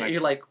 You're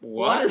like,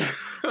 what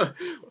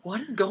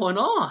is going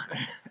on?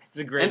 It's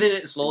a great... And then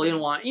it slowly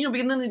unwinds.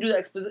 Because then they do the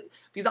exposition.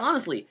 Because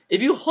honestly,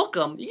 if you hook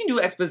them, you can do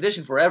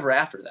exposition forever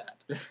after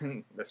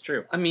that. That's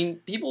true.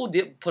 People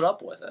did put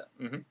up with it.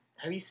 Mm-hmm.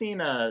 Have you seen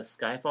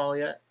Skyfall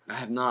yet? I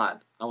have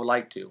not. I would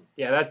like to.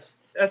 Yeah,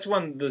 that's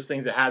one of those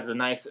things that has a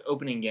nice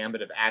opening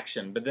gambit of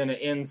action, but then it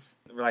ends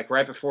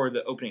right before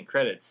the opening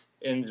credits.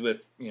 Ends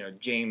with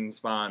James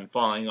Bond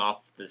falling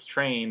off this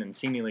train and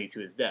seemingly to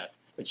his death,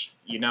 which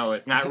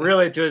it's not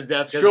really to his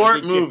death.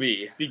 Short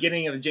movie,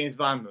 beginning of the James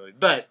Bond movie,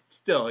 but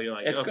still you're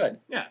like, it's good.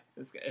 Yeah,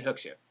 it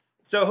hooks you.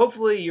 So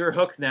hopefully you're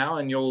hooked now,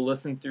 and you'll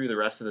listen through the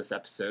rest of this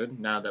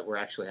episode now that we're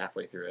actually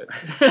halfway through it.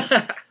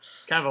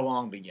 It's kind of a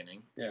long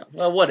beginning. Yeah.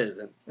 Well, what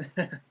isn't?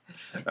 All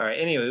right.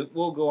 Anyway,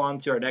 we'll go on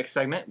to our next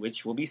segment,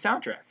 which will be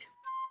soundtrack.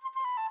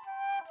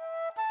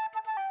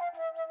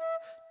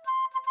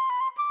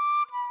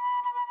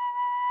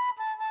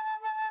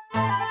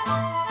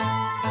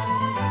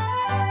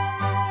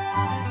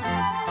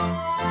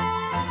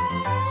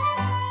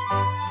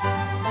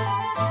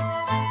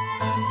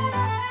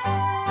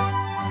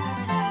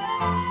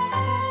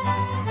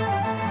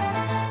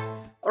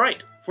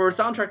 for a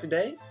soundtrack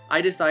today,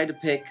 I decided to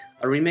pick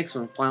a remix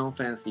from Final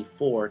Fantasy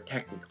IV,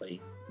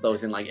 technically.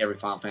 Those in like every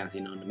Final Fantasy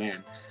known to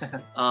man.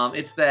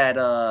 It's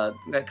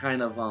that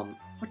kind of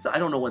I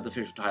don't know what the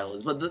official title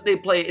is, but they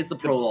play. It's the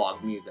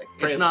prologue music.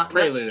 It's not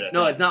Prelude.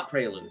 No, it's not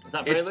Prelude. It's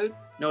not Prelude.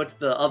 No, it's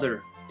the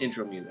other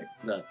intro music.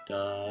 The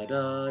da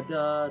da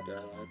da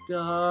da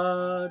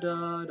da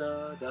da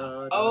da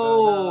da.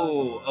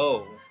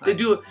 Oh. They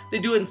do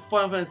it in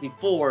Final Fantasy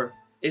IV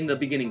in the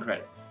beginning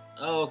credits.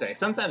 Oh, okay.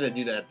 Sometimes they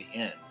do that at the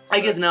end. So I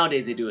guess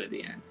nowadays they do it at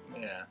the end.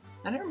 Yeah.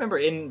 And I remember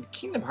in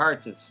Kingdom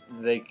Hearts,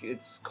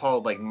 it's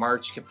called like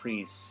March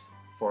Caprice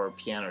for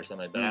piano or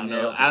something. But I don't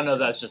know if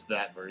that's just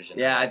that version.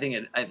 Yeah, I think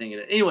it.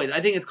 Anyways, I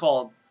think it's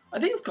called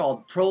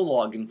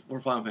Prologue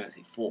for Final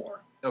Fantasy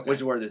IV, which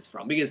is where this is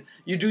from. Because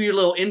you do your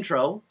little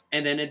intro,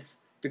 and then it's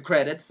the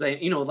credits.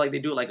 Like they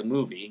do it like a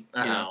movie,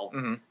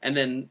 and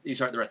then you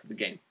start the rest of the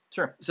game.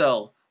 Sure.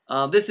 So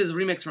this is a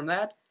remix from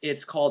that.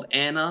 It's called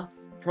Anna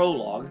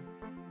Prologue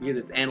because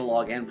it's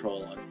analog and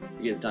prologue.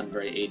 Because it's done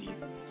very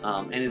 80s.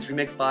 And it's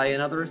remixed by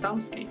another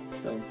soundscape.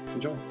 So,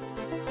 enjoy.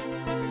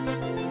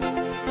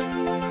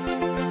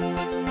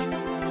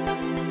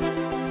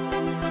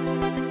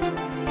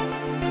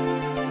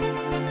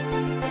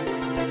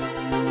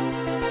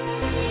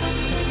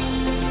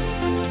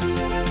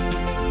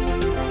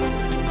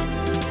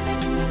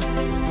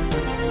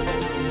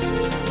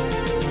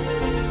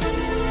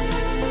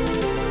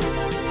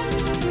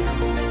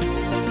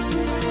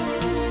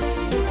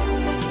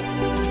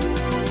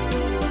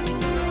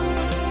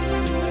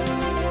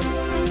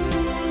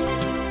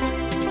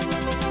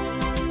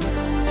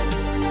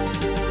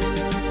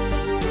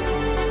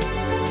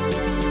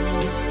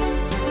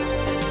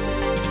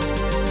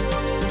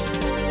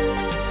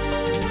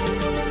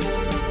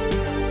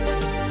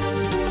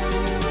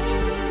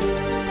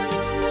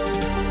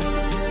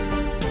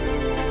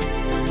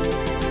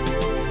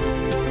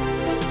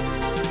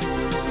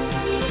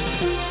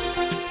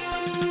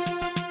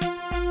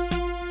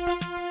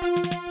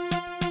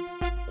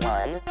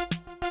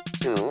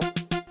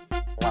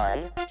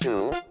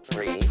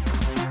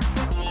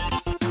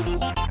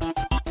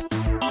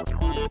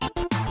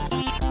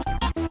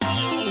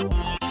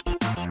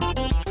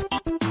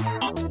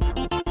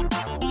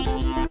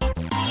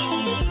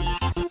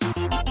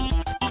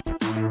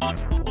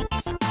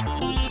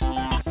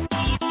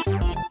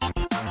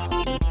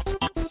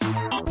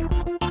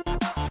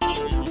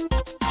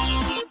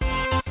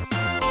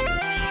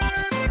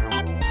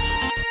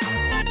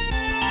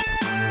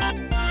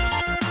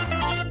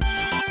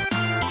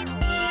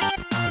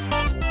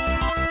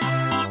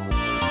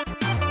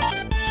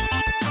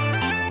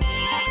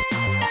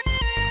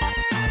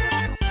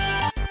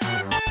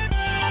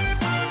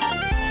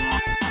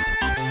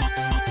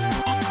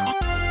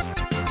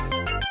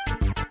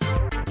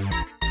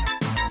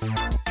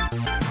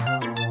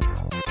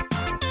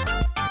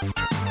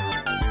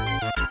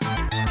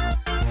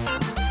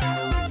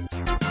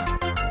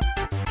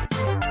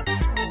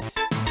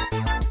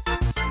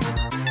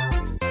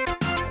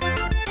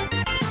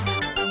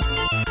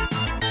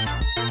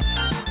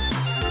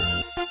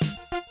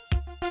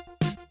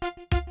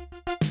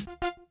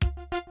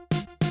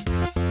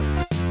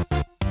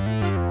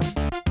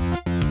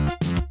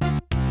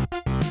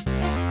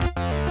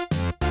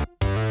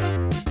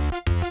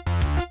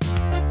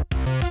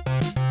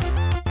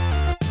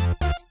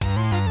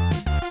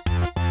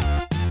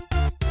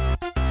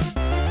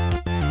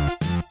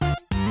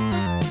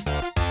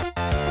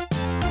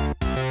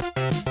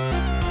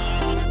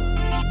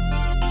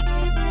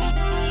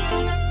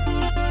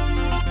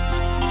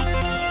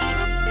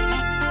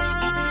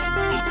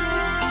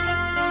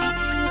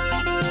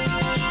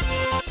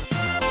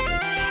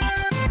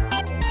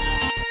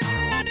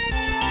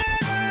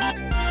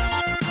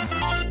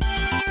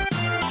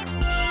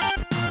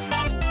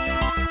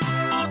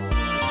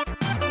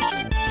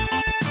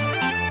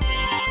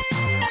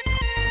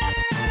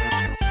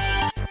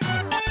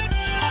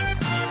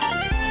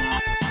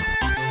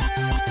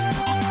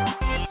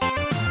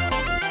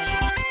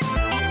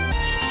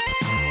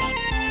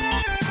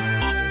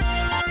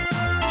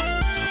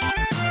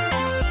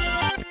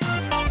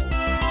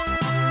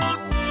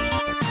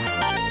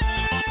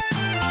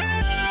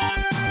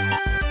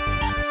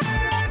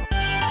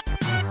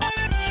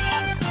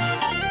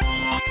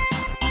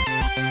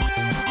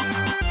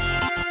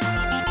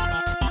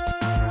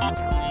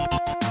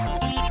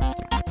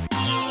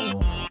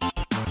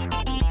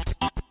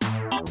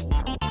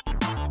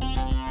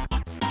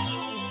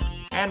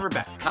 And we're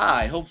back.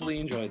 Hi, hopefully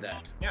you enjoyed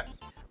that.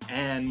 Yes.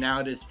 And now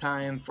it is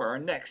time for our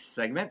next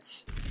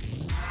segment.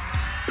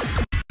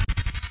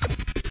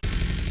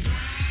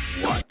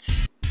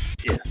 What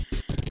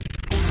if?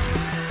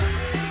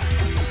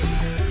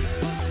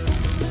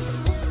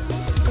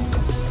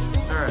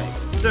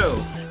 Alright,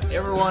 so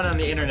everyone on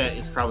the internet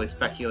is probably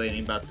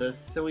speculating about this,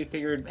 so we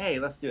figured, hey,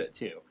 let's do it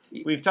too.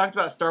 We've talked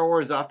about Star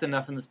Wars often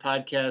enough in this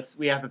podcast.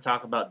 We have to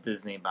talk about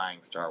Disney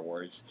buying Star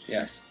Wars.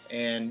 Yes.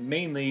 And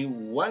mainly,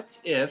 what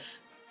if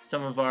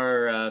some of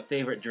our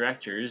favorite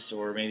directors,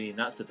 or maybe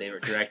not so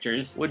favorite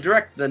directors, would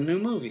direct the new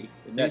movie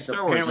new that's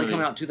Star Wars apparently movie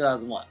coming out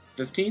in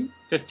 15?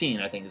 15,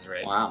 I think is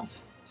right. Wow.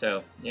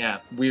 So,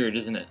 yeah, weird,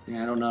 isn't it?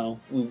 Yeah, I don't know.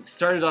 We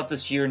started off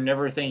this year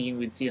never thinking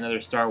we'd see another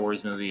Star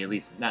Wars movie, at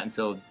least not as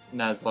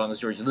long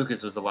as George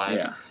Lucas was alive.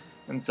 Yeah.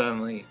 And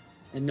suddenly,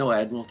 And no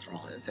Admiral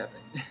Thrawn. it's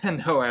happening.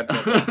 No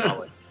Admiral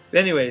Thrawn.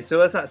 Anyway, so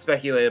let's not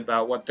speculate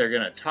about what they're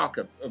going to talk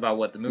about,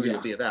 what the movie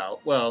will be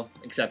about. Well,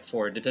 except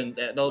for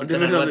they'll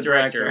depend on what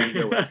director you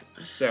go with.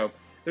 So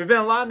there have been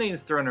a lot of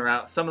names thrown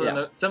around. Some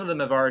of them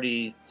have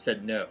already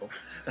said no.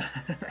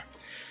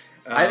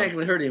 I've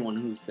actually heard anyone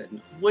who said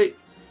no. Wait,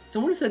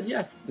 someone said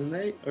yes, didn't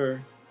they?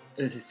 Or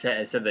it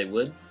said they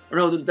would. Or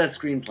no, that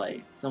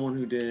screenplay. Someone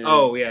who did.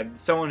 Oh yeah,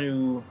 someone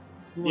who.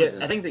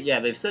 I think that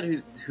they've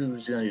said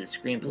who's going to do the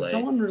screenplay.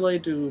 Someone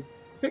related to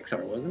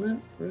Pixar, wasn't it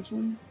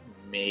originally?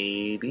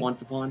 Maybe.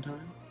 Once Upon a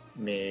Time?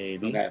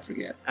 Maybe. Okay, I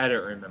forget. I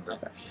don't remember.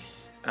 Okay.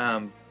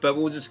 But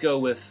we'll just go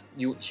with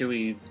you. Should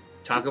we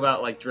talk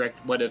about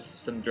what if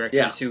some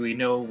directors who we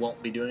know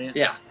won't be doing it?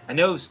 Yeah. I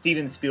know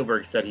Steven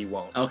Spielberg said he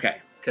won't. Okay.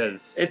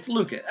 Because it's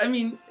Lucas. I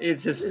mean,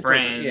 it's his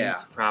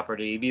friend's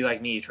property. It'd be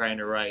like me trying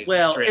to write.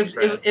 Well,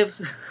 if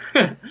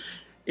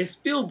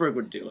Spielberg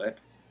would do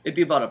it, it'd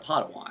be about a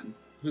Padawan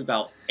who's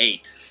about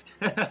 8,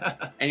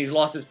 and he's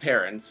lost his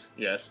parents.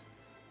 Yes.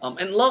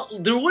 And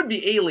there would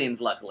be aliens,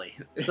 luckily.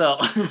 So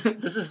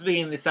this is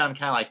beginning to sound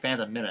kind of like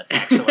Phantom Menace,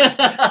 actually.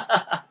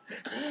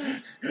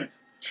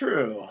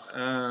 True.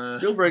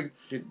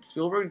 Did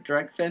Spielberg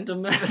direct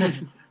Phantom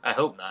Menace? I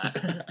hope not.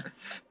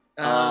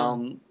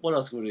 What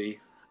else would he?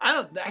 I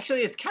don't.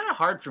 Actually, it's kind of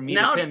hard for me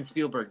to pin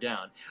Spielberg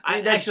down.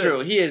 That's true.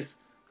 He is.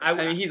 I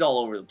mean, he's all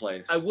over the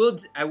place. I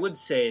would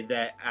say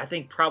that I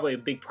think probably a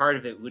big part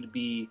of it would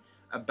be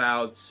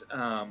about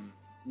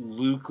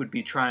Luke would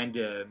be trying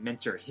to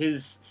mentor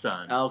his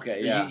son.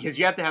 Okay, yeah. Because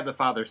you have to have the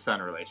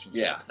father-son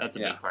relationship. Yeah, that's a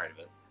big part of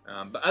it.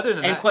 But other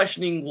than and that,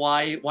 questioning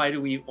why are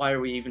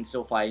we even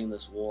still fighting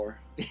this war?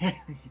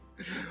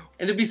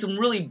 And there'd be some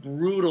really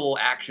brutal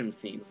action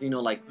scenes,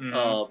 like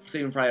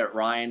Saving Private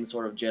Ryan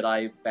sort of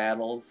Jedi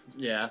battles.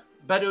 Yeah,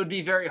 but it would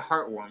be very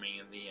heartwarming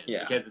in the end.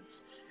 Yeah,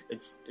 because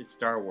it's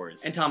Star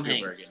Wars and Tom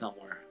Hanks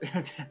somewhere,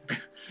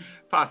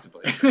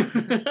 possibly.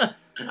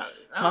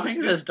 Tom Hanks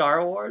in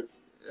Star Wars.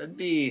 That'd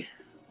be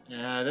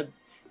that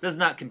does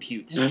not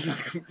compute.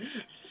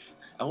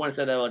 I wouldn't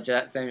say that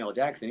about Samuel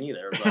Jackson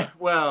either. But.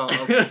 Well,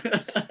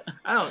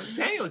 I don't.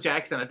 Samuel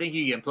Jackson, I think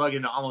you can plug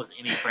into almost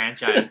any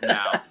franchise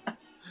now.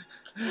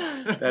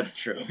 That's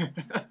true.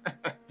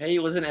 Hey, he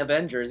was in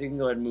Avengers. He can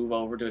go ahead and move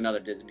over to another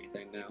Disney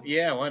thing now.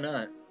 Yeah, why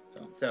not?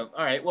 So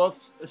all right. Well,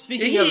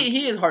 speaking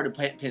he is hard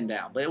to pin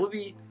down, but it would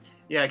be.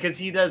 Yeah, because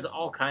he does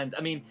all kinds.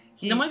 I mean,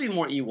 there might be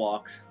more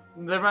Ewoks.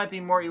 There might be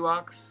more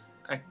Ewoks.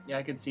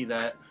 I could see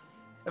that.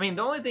 I mean,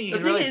 the only thing you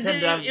can really pin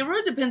down... It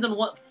really depends on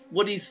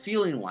what he's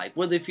feeling like.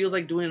 Whether he feels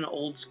like doing an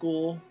old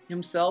school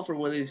himself, or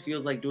whether he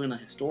feels like doing a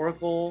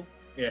historical...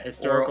 Yeah,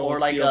 historical or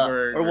like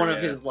Spielberg, or one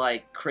of his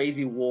like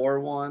crazy war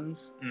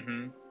ones.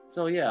 Mm-hmm.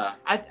 So yeah,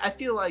 I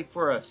feel like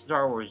for a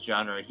Star Wars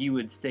genre, he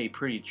would stay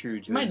pretty true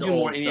to his old self. Might do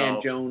more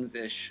Indiana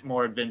Jones-ish,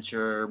 more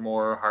adventure,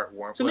 more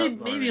heartwarming. So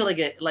maybe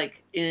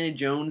like Indiana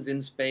Jones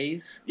in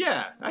space.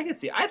 Yeah, I can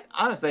see.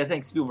 Honestly, I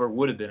think Spielberg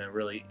would have been a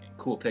really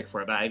cool pick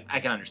for it, but I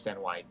can understand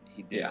why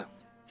he did. Yeah.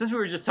 Since we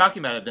were just talking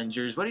about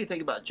Avengers, what do you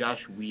think about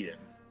Josh Whedon?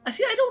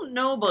 I don't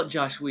know about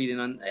Josh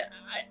Whedon.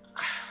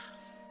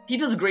 He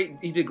did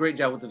a great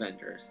job with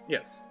Avengers.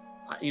 Yes.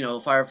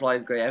 Firefly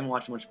is great. I haven't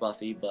watched much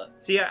Buffy, but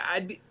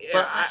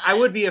I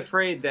would be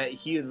afraid that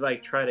he would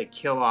like try to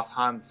kill off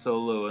Han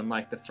Solo in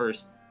like the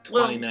first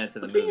 20 minutes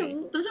of the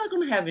movie. They're not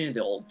going to have any of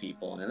the old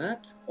people in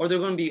it, or they're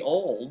going to be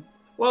old.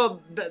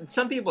 Well,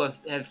 some people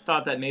have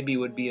thought that maybe it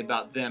would be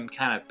about them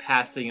kind of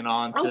passing it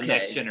on to the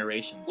next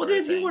generation. Well,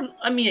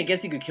 I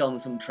guess you could kill them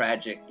some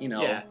tragic,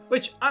 Yeah,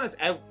 which,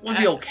 honestly, would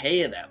be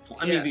okay at that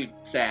point. I mean, it'd be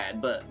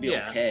sad, but it'd be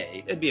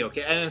okay. It'd be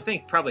okay. And I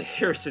think probably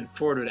Harrison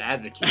Ford would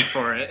advocate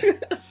for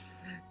it.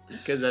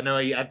 Because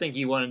I think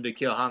he wanted to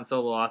kill Han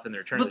Solo off in the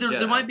Return of the Jedi. But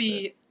there might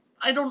be...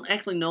 I don't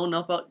actually know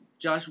enough about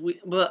Josh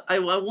Whedon, but I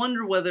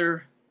wonder whether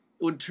it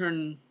would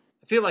turn...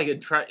 I feel like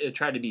it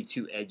tried to be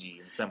too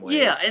edgy in some ways.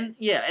 Yeah,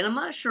 and I'm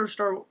not sure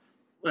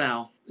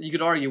Well, you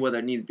could argue whether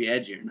it needs to be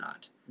edgy or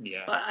not.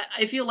 Yeah. But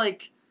I feel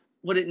like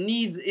what it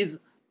needs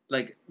is,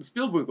 like,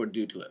 Spielberg would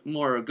do to it.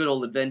 More good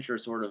old adventure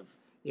sort of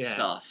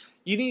stuff.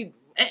 You need...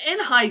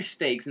 And high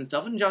stakes and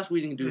stuff. And Josh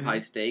Whedon can do high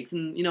stakes.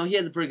 And, he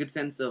has a pretty good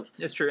sense of...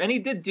 That's true. And he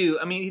did do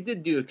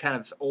a kind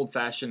of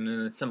old-fashioned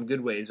in some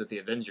good ways with the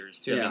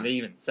Avengers, too. Yeah. I mean, they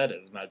even said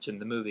as much in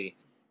the movie.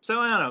 So,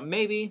 I don't know,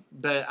 maybe,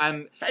 but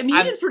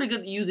he's pretty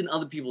good at using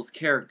other people's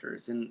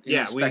characters in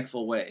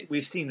respectful ways.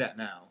 We've seen that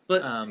now.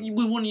 But we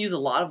wouldn't use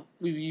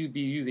we'd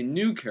be using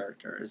new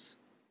characters.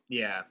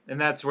 Yeah,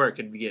 and that's where it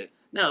could get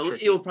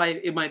tricky.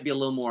 It might be a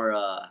little more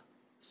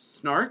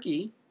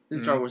snarky than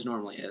Star Wars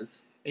normally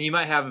is. And you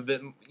might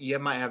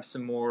have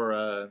some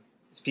more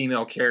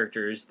female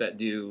characters that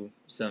do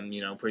some,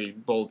 pretty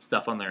bold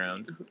stuff on their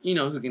own.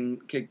 Who can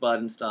kick butt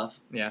and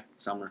stuff. Yeah.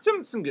 Summer.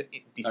 Some good,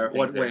 decent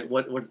things there.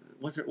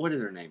 What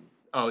is her name?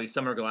 Oh,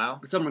 Summer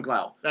Glau? Summer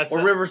Glau.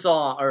 River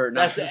Song, or...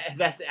 That's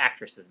the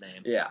actress's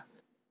name. Yeah.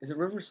 Is it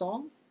River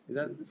Song?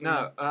 Is that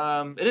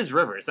No, it is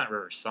River. It's not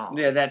River Song.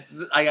 Yeah, that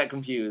I got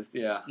confused.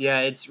 Yeah.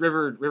 Yeah, it's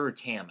River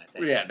Tam, I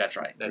think. Yeah, that's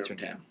right. That's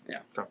River her name. Tam. Yeah.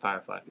 From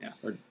Firefly. Yeah.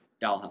 Or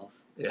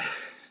Dollhouse. Yeah.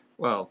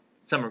 Well,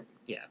 Summer.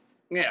 Yeah.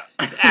 Yeah.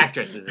 The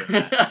actress is in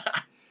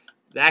that.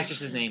 The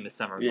actress's name is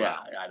Summer Glau. Yeah,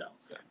 I know.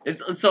 So.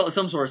 It's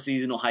some sort of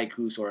seasonal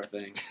haiku sort of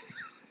thing.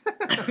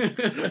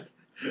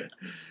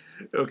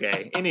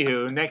 Okay.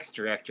 Anywho, next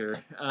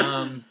director.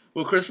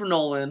 Well, Christopher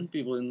Nolan,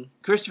 people in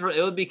Christopher.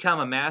 It would become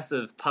a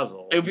massive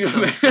puzzle. it would be.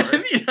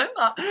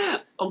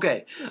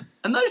 Okay,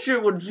 I'm not sure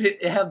it would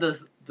have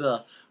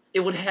it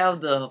would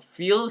have the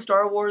feel of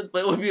Star Wars,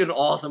 but it would be an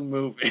awesome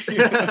movie.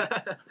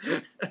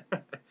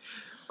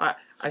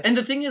 And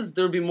the thing is,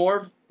 there'd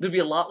be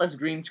a lot less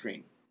green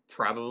screen.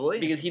 Probably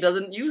Because he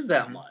doesn't use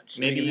that much.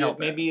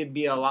 Maybe it'd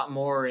be a lot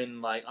more in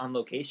like on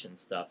location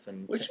stuff,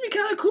 and Which would be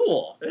kind of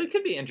cool. it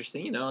could be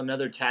interesting. You know,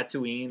 another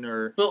Tatooine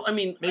or But I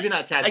mean, maybe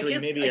not Tatooine.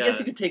 I guess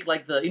you could take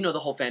like the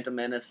whole Phantom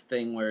Menace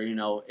thing where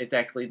it's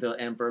actually the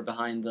Emperor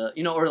behind the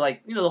or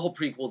like the whole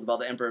prequels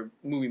about the Emperor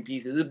moving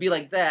pieces. It'd be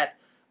like that,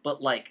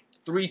 but like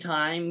 3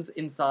 times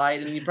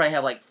inside, and you'd probably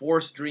have like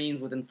Force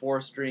dreams within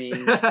Force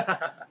dreams.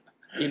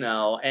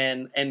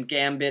 And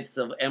gambits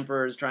of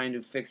emperors trying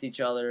to fix each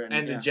other,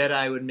 and the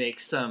Jedi would make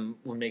some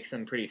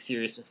pretty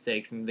serious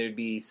mistakes, and there'd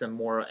be some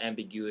moral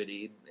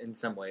ambiguity in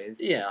some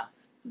ways. Yeah,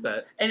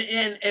 but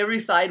and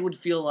every side would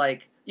feel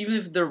like even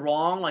if they're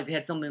wrong, like they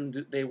had something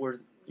they were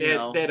they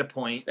had a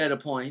point. They had a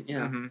point.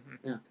 Yeah,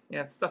 mm-hmm.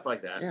 Yeah, stuff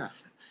like that. Yeah,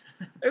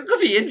 it could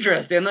be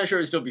interesting. I'm not sure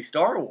it'd still be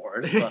Star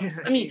Wars, but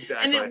I mean,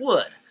 exactly. And it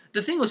would.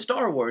 The thing with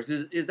Star Wars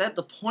is that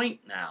the point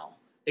now.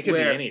 It could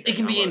be anything. It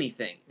can be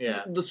anything.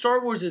 Yeah. The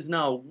Star Wars is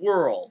now a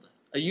world,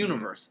 a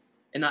universe,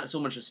 and not so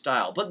much a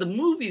style. But the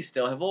movies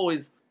still have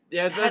always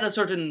had a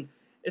certain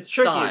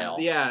style.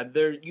 Yeah,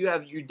 you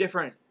have your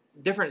different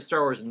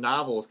Star Wars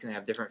novels can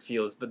have different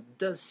feels, but it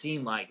does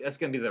seem like that's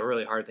going to be the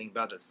really hard thing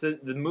about this.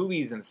 The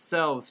movies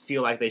themselves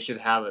feel like they should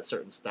have a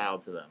certain style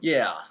to them.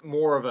 Yeah.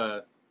 More of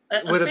a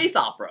space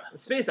opera. A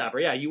space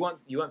opera, yeah. You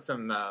want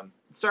some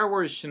Star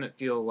Wars shouldn't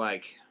feel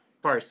like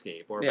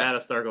Farscape or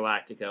Battlestar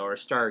Galactica or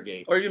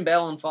Stargate or even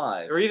Babylon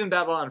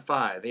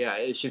 5 Yeah,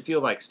 it should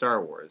feel like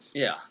Star Wars.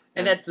 Yeah,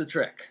 and that's the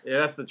trick. Yeah,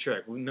 that's the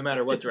trick. No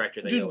matter what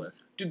director they go with,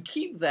 to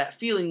keep that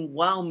feeling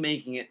while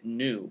making it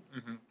new.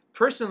 Mm-hmm.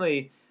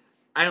 Personally,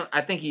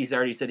 I think he's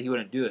already said he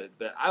wouldn't do it,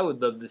 but I would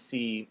love to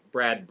see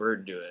Brad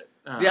Bird do it.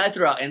 I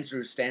threw out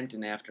Andrew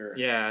Stanton after.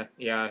 Yeah.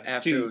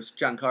 After it was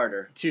John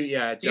Carter.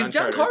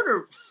 John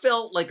Carter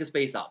felt like a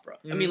space opera.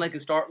 Mm-hmm. I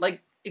mean,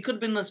 it could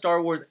have been a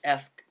Star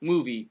Wars-esque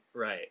movie.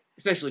 Right.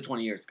 Especially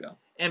 20 years ago.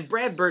 And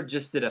Brad Bird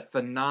just did a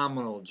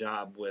phenomenal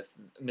job with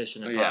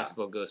Mission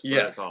Impossible Ghost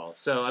Protocol.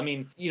 So, I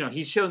mean,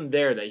 he's shown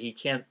there that he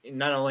can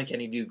not only can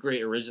he do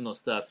great original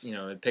stuff, in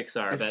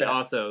Pixar, but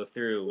also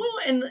through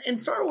and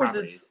Star Wars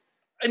properties. Is,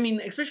 I mean,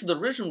 especially the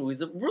original movies,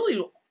 that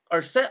really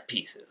are set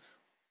pieces.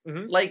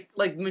 Mm-hmm.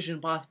 Like Mission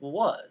Impossible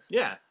was.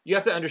 Yeah. You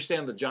have to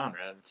understand the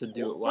genre to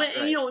do it well.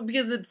 And,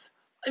 because it's,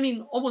 I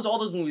mean, almost all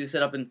those movies are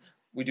set up and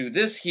we do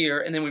this here,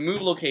 and then we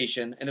move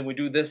location, and then we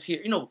do this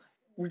here.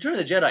 Return of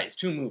the Jedi is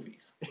 2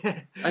 movies.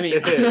 I mean,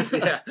 it is.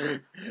 Yeah,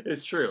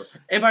 it's true.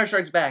 Empire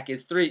Strikes Back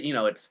is 3.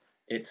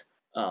 It's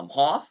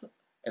Hoth,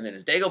 and then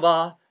it's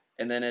Dagobah,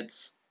 and then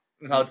it's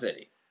Cloud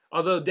City.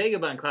 Although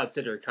Dagobah and Cloud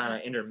City are kind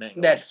of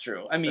intermingled. That's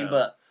true. I mean,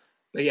 but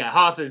yeah,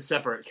 Hoth is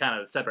separate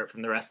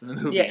from the rest of the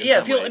movie.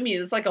 Yeah. I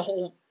mean, it's like a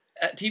whole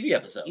TV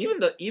episode.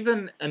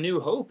 Even A New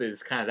Hope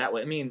is kind of that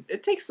way. I mean,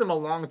 it takes them a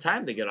long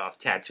time to get off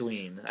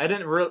Tatooine.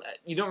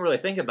 You don't really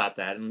think about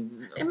that.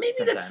 And maybe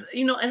sometimes. That's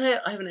and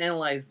I haven't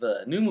analyzed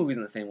the new movies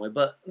in the same way,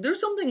 but there's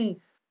something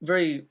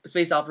very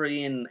space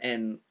opera-y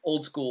and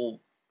old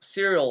school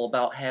serial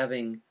about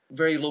having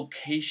very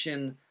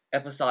location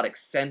episodic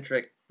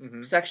centric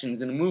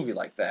sections in a movie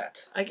like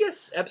that. I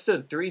guess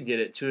Episode 3 did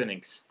it to an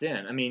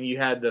extent. I mean, you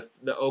had the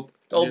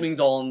opening's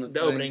all in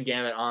the opening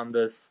gamut on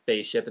the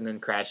spaceship and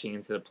then crashing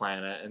into the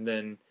planet, and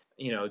then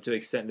to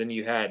extent then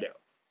you had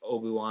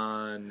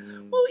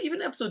Obi-Wan. Well,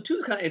 even Episode 2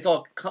 is it's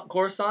all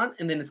Coruscant,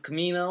 and then it's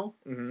Camino,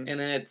 and then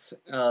it's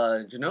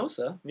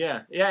Geonosis.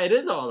 Yeah, it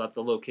is all about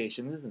the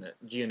location, isn't it?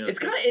 Geonosis.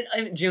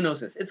 It's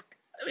Geonosis. It's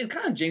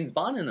kind of James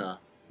Bond in a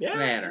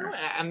manner.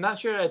 I'm not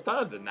sure I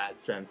thought of it in that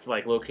sense,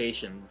 like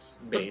locations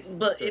based.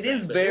 But it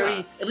is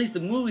very. At least the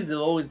movies have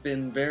always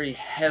been very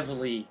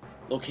heavily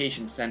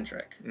location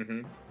centric,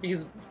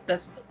 because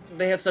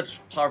they have such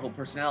powerful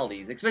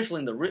personalities,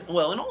 especially in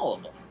in all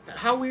of them.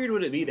 How weird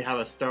would it be to have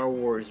a Star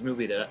Wars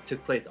movie that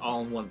took place all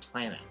on one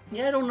planet?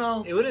 Yeah, I don't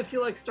know. It wouldn't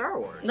feel like Star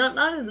Wars. Not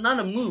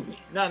a movie.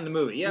 Not in the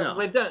movie. Yeah, no.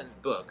 They've done it in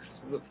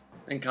books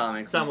and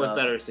comics. Some with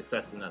better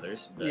success than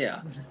others. But.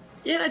 Yeah,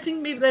 and I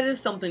think maybe that is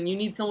something you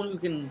need someone who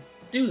can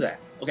do that.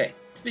 Okay,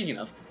 speaking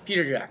of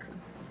Peter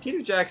Jackson. Peter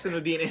Jackson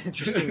would be an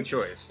interesting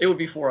choice. It would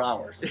be 4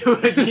 hours. It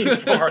would be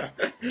 4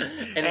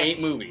 and 8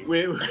 movies.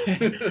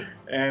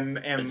 And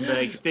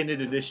the extended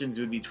editions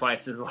would be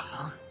twice as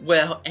long.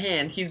 Well,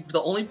 and he's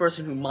the only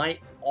person who might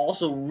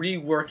also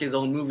rework his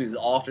own movies as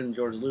often as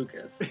George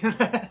Lucas.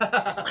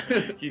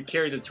 He'd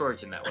carry the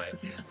torch in that way.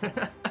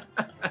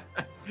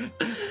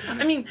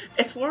 I mean,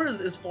 as far as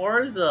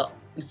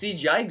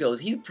CGI goes,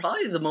 he's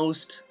probably the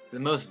most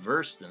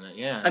versed in it.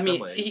 Yeah. I In some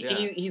mean, ways,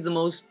 he's the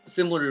most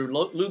similar to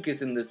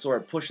Lucas in this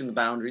sort of pushing the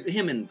boundaries.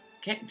 Him and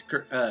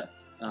Kirk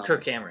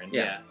Cameron.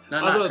 Yeah.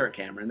 Not Kirk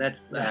Cameron.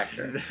 That's the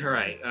actor.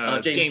 Right.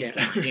 James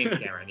Cameron. James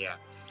Cameron. Yeah.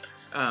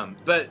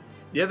 But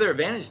the other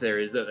advantage there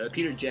is that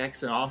Peter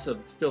Jackson also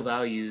still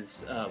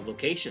values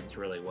locations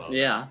really well.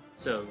 Yeah.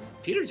 So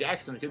Peter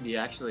Jackson could be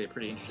actually a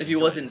pretty interesting if he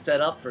choice. wasn't set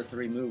up for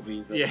 3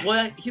 movies. Yeah.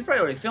 Well, he's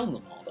probably already filmed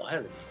them all, though,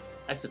 hasn't he?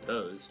 I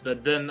suppose.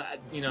 But then,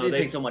 they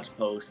take so much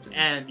post.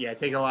 And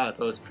take a lot of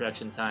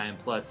post-production time.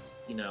 Plus,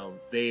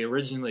 they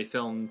originally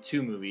filmed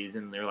 2 movies,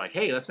 and they're like,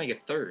 hey, let's make a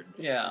 3rd.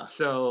 Yeah.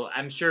 So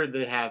I'm sure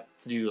they have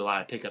to do a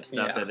lot of pickup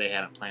stuff that they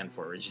hadn't planned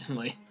for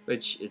originally,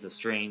 which is a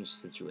strange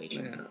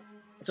situation. Yeah.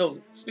 So,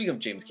 speaking of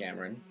James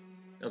Cameron.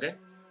 Okay.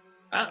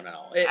 I don't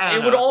know.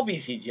 It would all be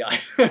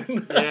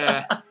CGI.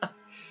 Yeah.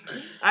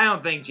 I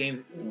don't think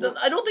James...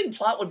 I don't think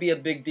plot would be a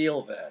big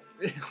deal then.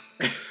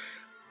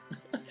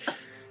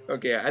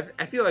 Okay,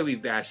 I feel like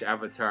we've bashed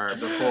Avatar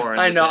before.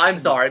 I know, I'm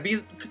sorry.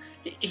 Because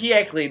he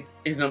actually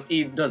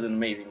he does an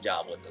amazing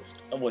job with this,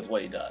 with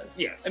what he does.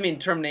 Yes. I mean,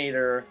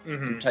 Terminator,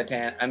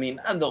 Titanic. I mean,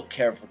 I don't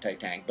care for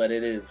Titanic, but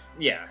it is...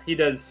 Yeah, he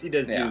does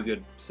do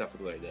good stuff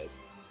with what he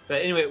does.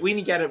 But anyway,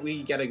 we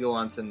gotta go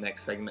on to the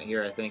next segment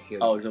here, I think.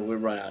 Oh, so we're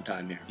running out of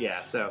time here.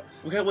 Yeah, so...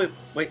 Okay,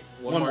 wait.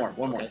 One more.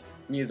 Okay.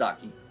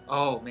 Miyazaki.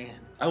 Oh, man.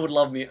 I would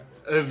love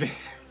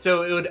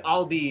So it would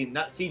all be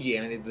not CG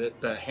animated,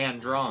 but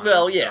hand-drawn.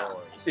 Well, yeah.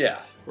 Yeah.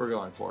 We're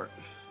going for it.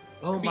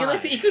 Oh, because my. I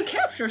think you could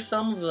capture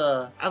some of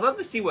the... I'd love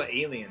to see what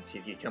aliens he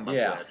could come up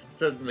with.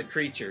 So the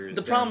creatures.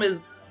 The problem is...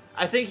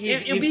 I think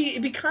it'd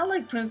be kind of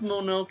like Prince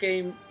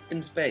Mononoke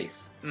in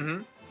space.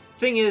 Mm-hmm.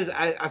 Thing is,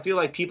 I feel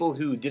like people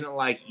who didn't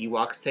like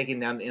Ewoks taking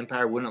down the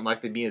Empire wouldn't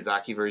like the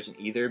Miyazaki version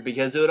either,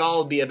 because it would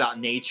all be about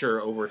nature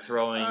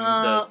overthrowing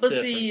the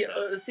Sith and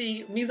stuff.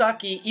 See,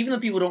 Miyazaki, even the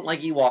people who don't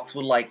like Ewoks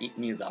would like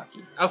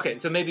Miyazaki. Okay,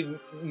 so maybe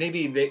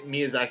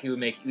Miyazaki would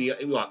make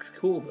Ewoks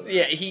cool, though.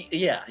 Yeah,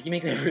 he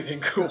makes everything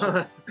cool.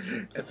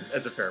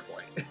 That's a fair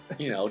point.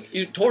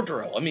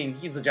 Tortoro, I mean,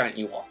 he's a giant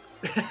Ewok.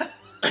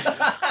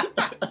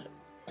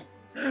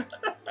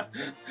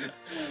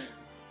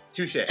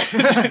 Touche.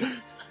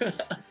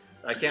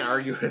 I can't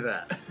argue with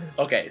that.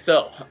 Okay,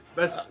 so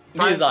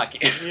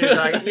Miyazaki.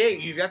 Hey,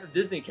 you've got the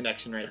Disney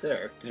connection right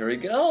there. There we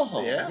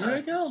go. Yeah. There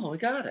we go. We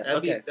got it.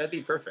 That'd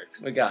be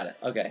perfect. We got it.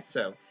 Okay.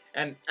 So,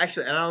 and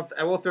actually,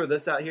 I will throw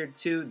this out here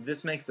too.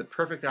 This makes a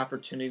perfect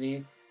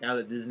opportunity now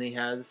that Disney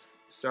has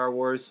Star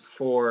Wars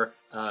for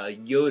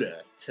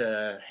Yoda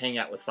to hang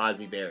out with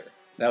Fozzie Bear.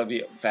 That would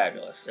be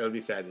fabulous. That would be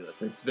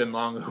fabulous. It's been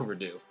long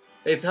overdue.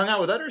 They've hung out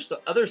with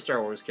other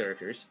Star Wars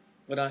characters.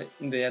 But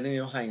they need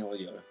to hang out with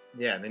Yoda.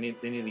 Yeah, they need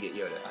to get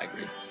Yoda. I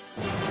agree.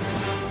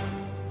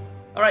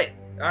 All right.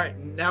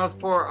 Now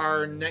for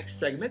our next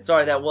segment.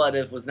 Sorry, that what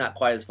if was not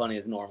quite as funny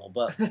as normal,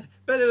 but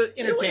but it was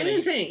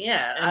entertaining.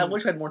 Yeah, I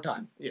wish I had more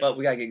time, but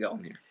we gotta get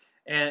going here.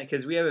 And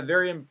because we have a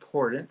very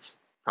important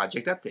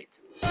project update.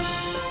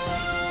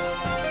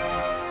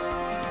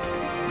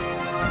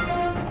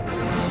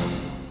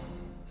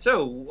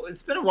 So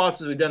it's been a while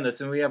since we've done this,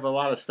 and we have a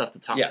lot of stuff to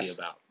talk to you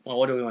about. Well,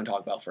 what do we want to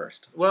talk about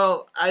first?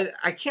 Well,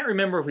 I can't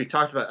remember if we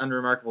talked about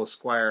Unremarkable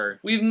Squire.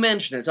 We've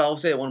mentioned it, so I'll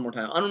say it one more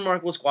time.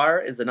 Unremarkable Squire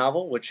is the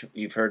novel, which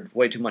you've heard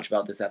way too much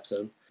about this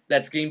episode,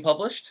 that's getting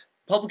published.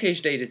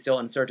 Publication date is still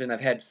uncertain.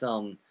 I've had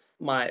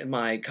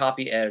my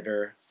copy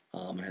editor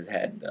has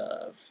had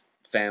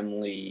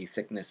family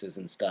sicknesses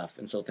and stuff,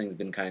 and so things have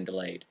been kind of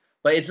delayed.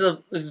 But it's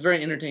a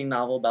very entertaining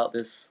novel about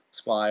this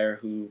squire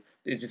who...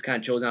 It just kind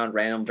of chose down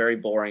random, very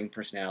boring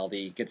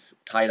personality. Gets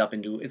tied up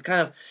into it's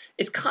kind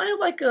of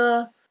like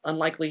a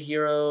unlikely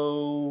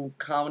hero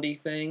comedy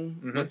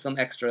thing with some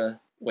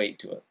extra weight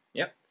to it.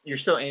 Yep, you're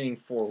still aiming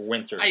for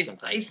winter. I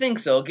think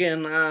so.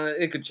 Again,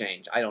 it could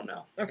change. I don't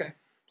know. Okay,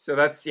 so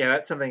that's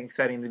something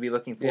exciting to be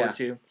looking forward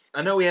to.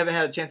 I know we haven't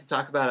had a chance to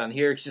talk about it on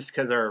here just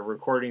because our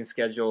recording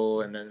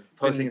schedule and the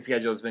posting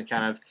schedule has been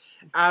kind of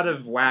out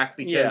of whack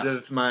because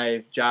of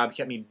my job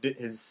kept me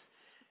his.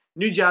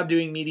 New job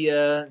doing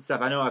media and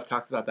stuff. I know I've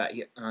talked about that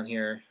on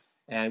here,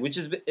 and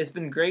it's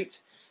been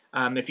great.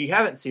 If you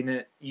haven't seen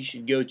it, you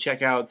should go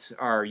check out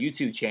our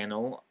YouTube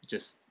channel.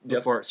 Just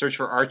search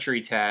for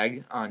Archery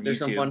Tag on YouTube. There's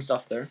some fun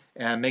stuff there.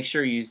 And make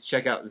sure you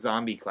check out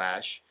Zombie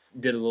Clash.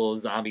 Did a little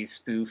zombie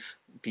spoof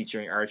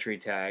featuring Archery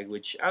Tag,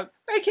 which I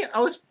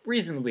was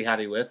reasonably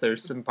happy with.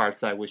 There's some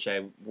parts I wish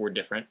I were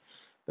different.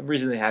 I'm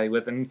reasonably happy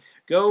with, and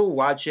go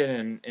watch it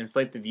and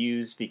inflate the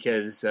views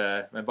because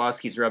my boss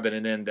keeps rubbing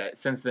it in that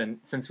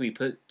since we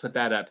put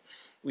that up,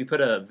 we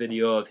put a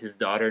video of his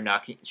daughter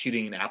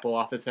shooting an apple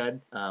off his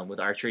head with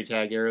archery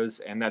tag arrows,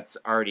 and that's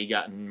already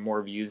gotten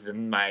more views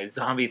than my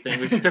zombie thing,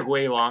 which took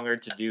way longer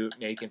to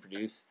make and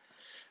produce.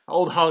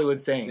 Old Hollywood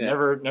saying,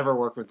 never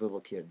work with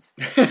little kids.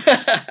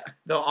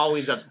 They'll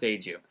always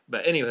upstage you.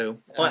 But anywho.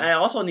 Well, I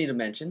also need to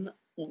mention,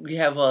 we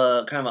have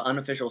a kind of an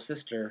unofficial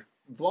sister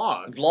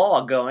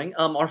vlog going.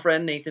 Our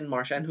friend Nathan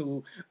Marchand,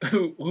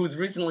 who's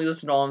recently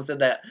listened to all and said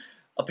that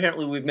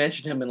apparently we've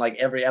mentioned him in like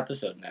every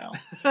episode now.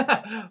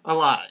 A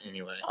lot,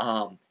 anyway.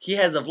 He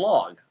has a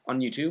vlog on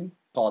YouTube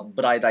called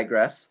But I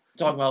Digress,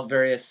 talking about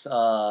various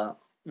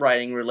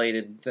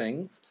writing-related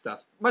things.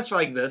 Stuff. Much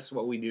like this,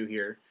 what we do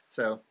here.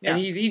 So, yeah. And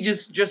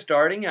he's just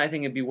starting. I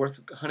think it'd be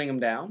worth hunting him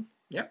down.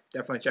 Yep,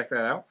 definitely check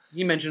that out.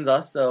 He mentions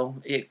us,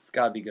 so it's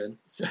gotta be good.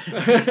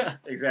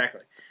 Exactly.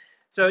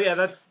 So yeah,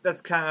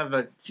 that's kind of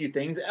a few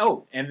things.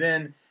 Oh, and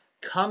then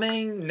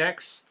coming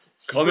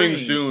next Coming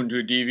spring, soon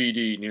to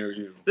DVD near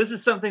you. This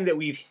is something that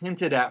we've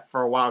hinted at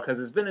for a while because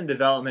it's been in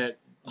development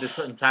this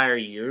entire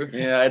year.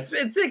 Yeah, it's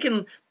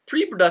taken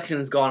pre-production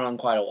has gone on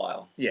quite a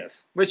while.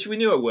 Yes, which we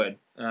knew it would.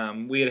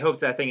 We had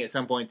hoped, I think, at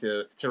some point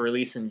to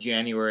release in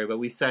January, but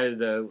we decided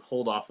to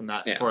hold off on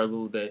that for a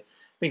little bit.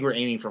 I think we're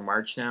aiming for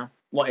March now.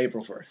 Well,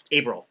 April 1st.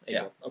 April.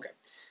 Yeah. Okay.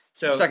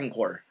 So second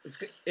quarter.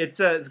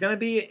 It's going to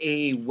be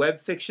a web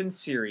fiction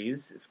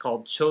series. It's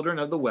called Children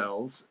of the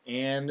Wells,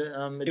 and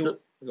go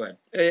ahead.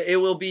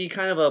 It will be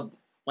kind of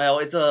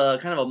it's a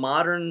kind of a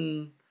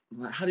modern.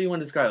 How do you want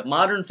to describe it?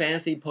 Modern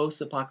fantasy,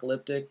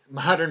 post-apocalyptic.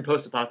 Modern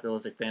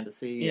post-apocalyptic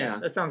fantasy. Yeah,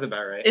 that sounds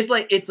about right. It's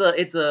like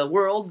it's a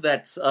world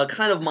that's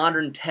kind of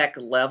modern tech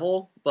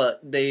level,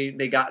 but they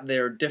got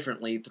there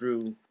differently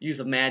through use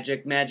of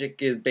magic. Magic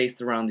is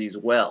based around these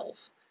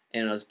wells.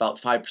 And it's about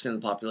 5% of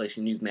the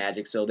population use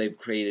magic, so they've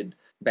created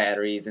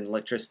batteries and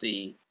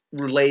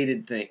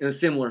electricity-related things,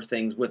 similar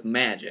things with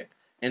magic.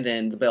 And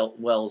then the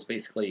wells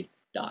basically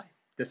die.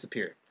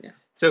 Disappear. Yeah.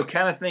 So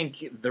kind of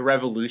think the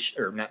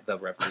Revolution, or not the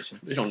Revolution.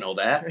 They don't know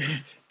that.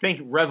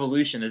 Think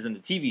Revolution is in the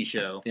TV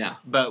show. Yeah.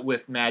 But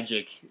with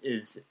magic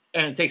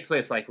and it takes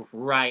place like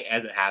right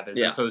as it happens,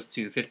 as opposed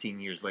to 15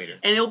 years later.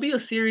 And it'll be a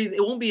series. It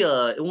won't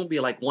be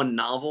like one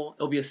novel.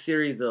 It'll be a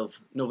series of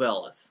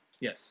novellas.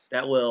 Yes.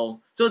 That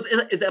will. So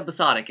it's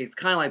episodic. It's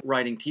kind of like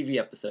writing TV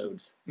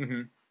episodes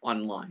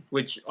online.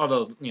 Which,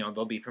 although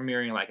they'll be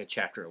premiering like a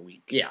chapter a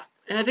week. Yeah.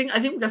 And I think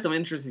we got some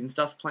interesting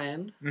stuff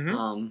planned.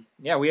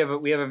 Yeah, we have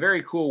a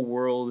very cool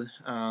world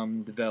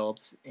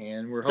developed,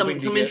 and we're hoping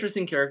some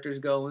interesting characters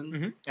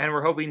going. And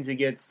we're hoping to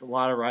get a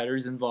lot of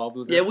writers involved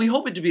with it. Yeah, we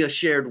hope it to be a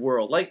shared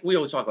world, like we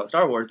always talk about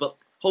Star Wars. But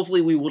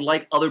hopefully, we would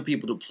like other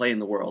people to play in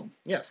the world.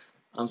 Yes.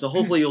 So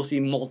hopefully you'll see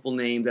multiple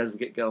names as we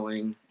get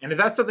going. And if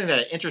that's something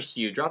that interests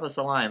you, drop us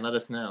a line, let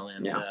us know,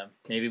 and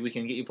maybe we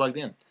can get you plugged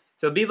in.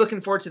 So be looking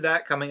forward to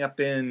that coming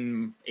up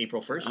in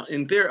April 1st.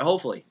 In theory,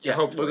 hopefully. Yeah, yes,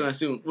 hopefully.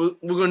 We're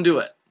going to do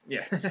it.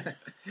 Yeah.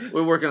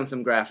 We're working on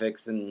some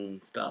graphics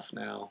and stuff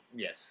now.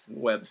 Yes.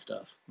 Web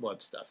stuff.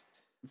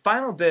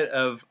 Final bit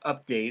of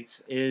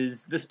updates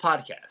is this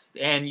podcast.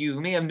 And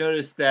you may have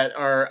noticed that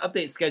our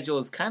update schedule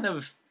is kind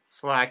of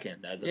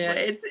slackened as of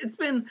late. It's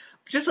been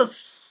just a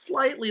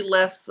slightly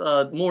less,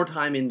 more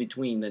time in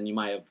between than you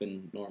might have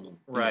been normal.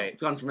 Right.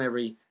 It's gone from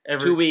every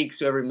 2 weeks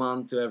to every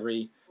month to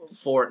every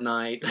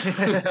fortnight,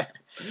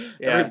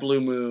 every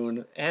blue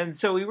moon. And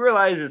so we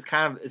realize it's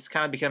kind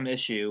of become an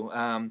issue.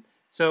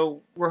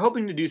 So we're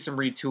hoping to do some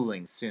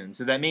retooling soon.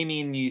 So that may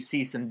mean you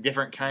see some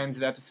different kinds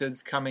of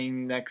episodes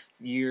coming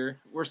next year.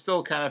 We're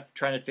still kind of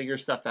trying to figure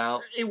stuff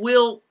out. It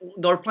will.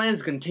 Our plan is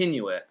to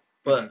continue it,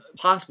 but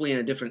possibly in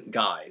a different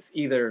guise.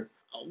 Either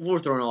we're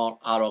throwing out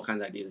all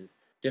kinds of ideas.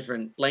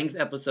 Different length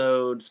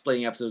episodes,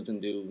 splitting episodes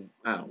into,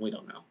 we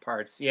don't know.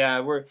 Parts.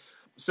 Yeah,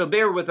 so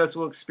bear with us,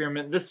 we'll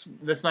experiment. This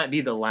might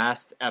be the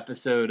last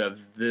episode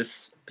of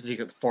this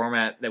particular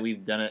format that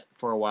we've done it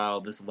for a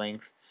while, this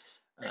length.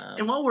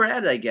 And while we're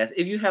at it, I guess,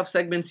 if you have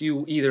segments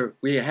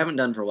we haven't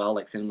done for a while,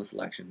 like cinema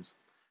selections.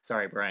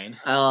 Sorry, Brian.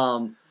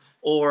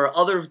 Or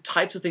other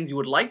types of things you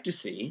would like to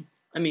see.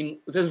 I mean,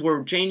 since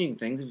we're changing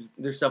things, if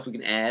there's stuff we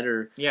can add,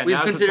 or we've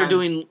considered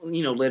doing,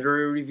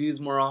 literary reviews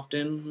more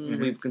often.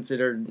 We've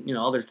considered,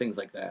 other things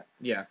like that.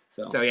 Yeah.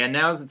 So yeah,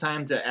 now's the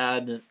time to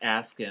add and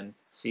ask and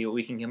see what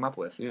we can come up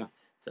with. Yeah.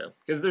 So,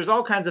 because there's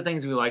all kinds of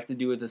things we like to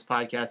do with this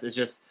podcast. It's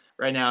just,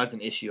 right now, it's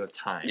an issue of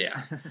time.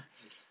 Yeah.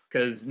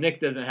 Because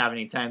Nick doesn't have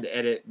any time to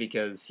edit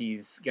because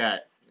he's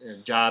got a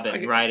job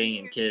and writing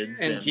and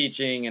kids. And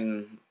teaching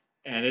and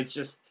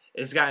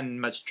it's gotten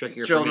much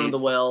trickier Children for me.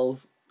 of the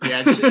Wells.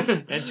 Yeah,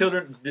 and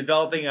children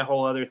developing a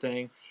whole other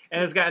thing.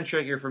 And it's gotten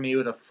trickier for me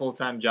with a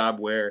full-time job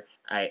where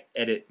I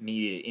edit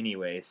media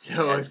anyway.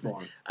 So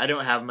I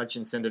don't have much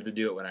incentive to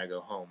do it when I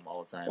go home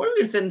all the time. What if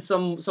we send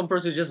some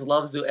person who just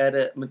loves to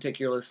edit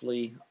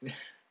meticulously?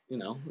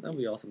 That'd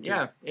be awesome too.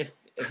 Yeah, if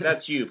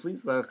that's you,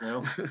 please let us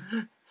know.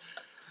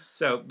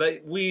 So,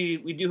 but we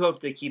do hope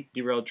to keep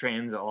Derailed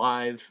Trains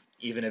alive,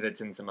 even if it's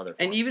in some other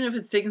form. And even if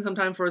it's taking some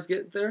time for us to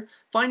get there,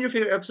 find your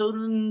favorite episode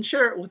and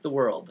share it with the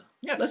world.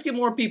 Yes. Let's get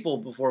more people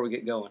before we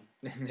get going.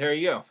 There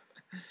you go.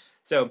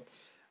 So,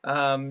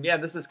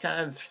 this is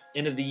kind of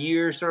end of the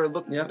year sort of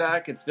looking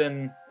back. It's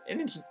been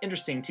an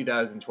interesting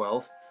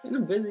 2012. Been a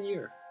busy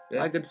year. A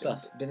lot of good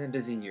stuff. Been a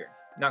busy year.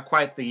 Not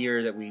quite the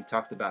year that we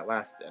talked about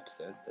last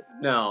episode. But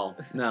No.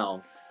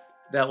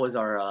 That was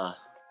our...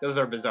 Those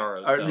are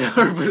bizarro selves.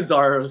 Our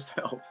bizarro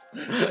selves.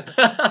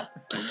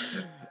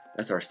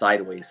 That's our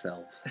sideways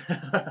selves.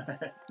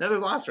 Another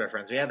Lost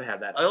reference. We have to have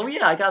that. Oh,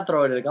 yeah, I gotta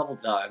throw it in a couple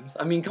times.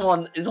 I mean, come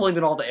on, it's only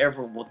been off the air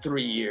for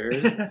 3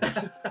 years.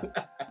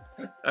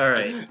 All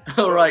right.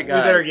 All right,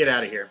 guys. We better get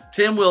out of here.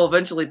 Tim will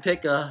eventually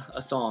pick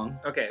a song.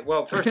 Okay,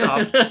 well, first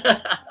off,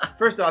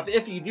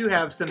 if you do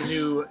have some have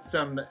you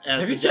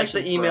checked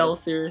the email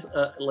series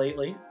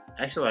lately?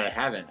 Actually, I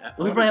haven't.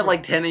 We probably have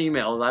like 10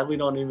 emails. We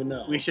don't even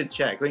know. We should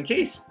check.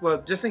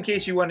 Just in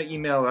case you want to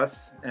email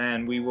us,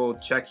 and we will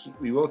check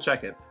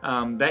it.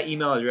 That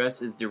email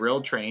address is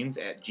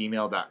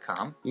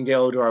derailedtrains@gmail.com. You can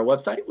go to our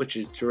website, which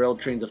is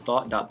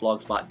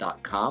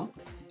derailedtrainsofthought.blogspot.com.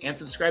 And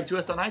subscribe to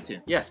us on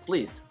iTunes. Yes,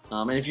 please.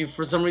 And if you,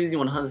 for some reason, you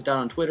want to hunt us down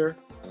on Twitter,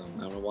 I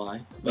don't know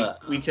why, but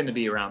we tend to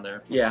be around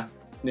there. Yeah,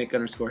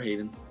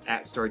 Nick_Hayden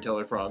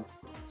 @StorytellerFrog.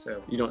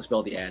 So you don't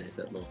spell the @ it's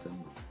that little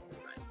symbol.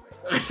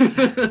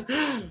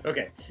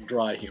 Okay.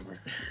 Dry humor.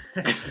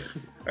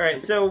 All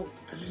right, so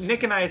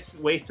Nick and I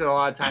wasted a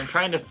lot of time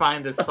trying to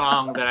find the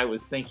song that I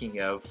was thinking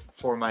of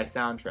for my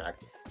soundtrack.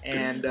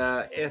 And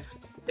if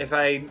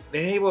I've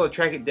been able to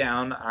track it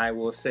down, I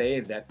will say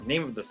that the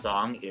name of the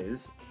song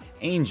is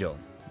Angel,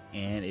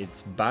 and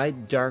it's by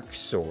Dark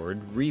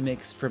Sword,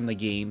 remixed from the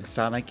game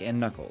Sonic and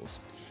Knuckles.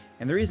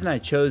 And the reason I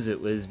chose it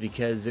was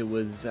because it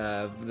was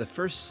the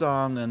first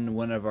song on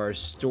one of our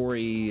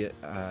story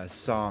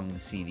song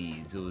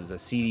CDs. It was a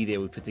CD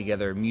that we put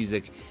together,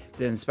 music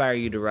to inspire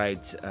you to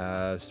write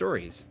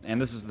stories.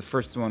 And this was the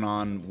first one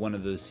on one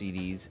of those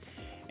CDs.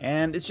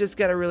 And it's just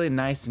got a really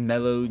nice,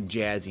 mellow,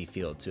 jazzy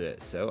feel to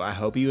it. So I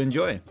hope you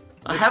enjoy.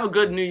 Have a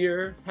good New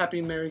Year.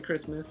 Happy Merry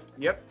Christmas.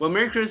 Yep. Well,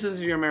 Merry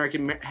Christmas if you're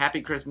American. Happy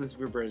Christmas if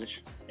you're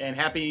British. And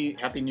happy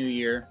New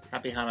Year.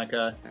 Happy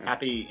Hanukkah.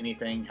 Happy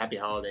anything. Happy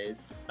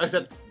holidays.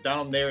 Except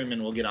Donald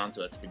Merriman will get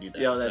onto us if we do that.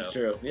 Yeah, that's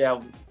true.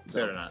 Yeah.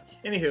 Better not.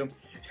 Anywho,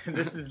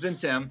 this has been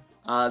Tim.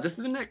 This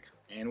has been Nick.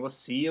 And we'll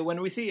see you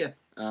when we see you.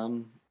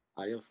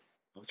 Adios.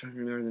 I was trying to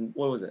remember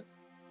what was it?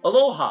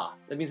 Aloha.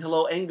 That means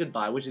hello and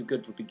goodbye, which is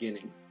good for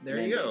beginnings. There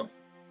you go.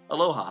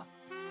 Aloha.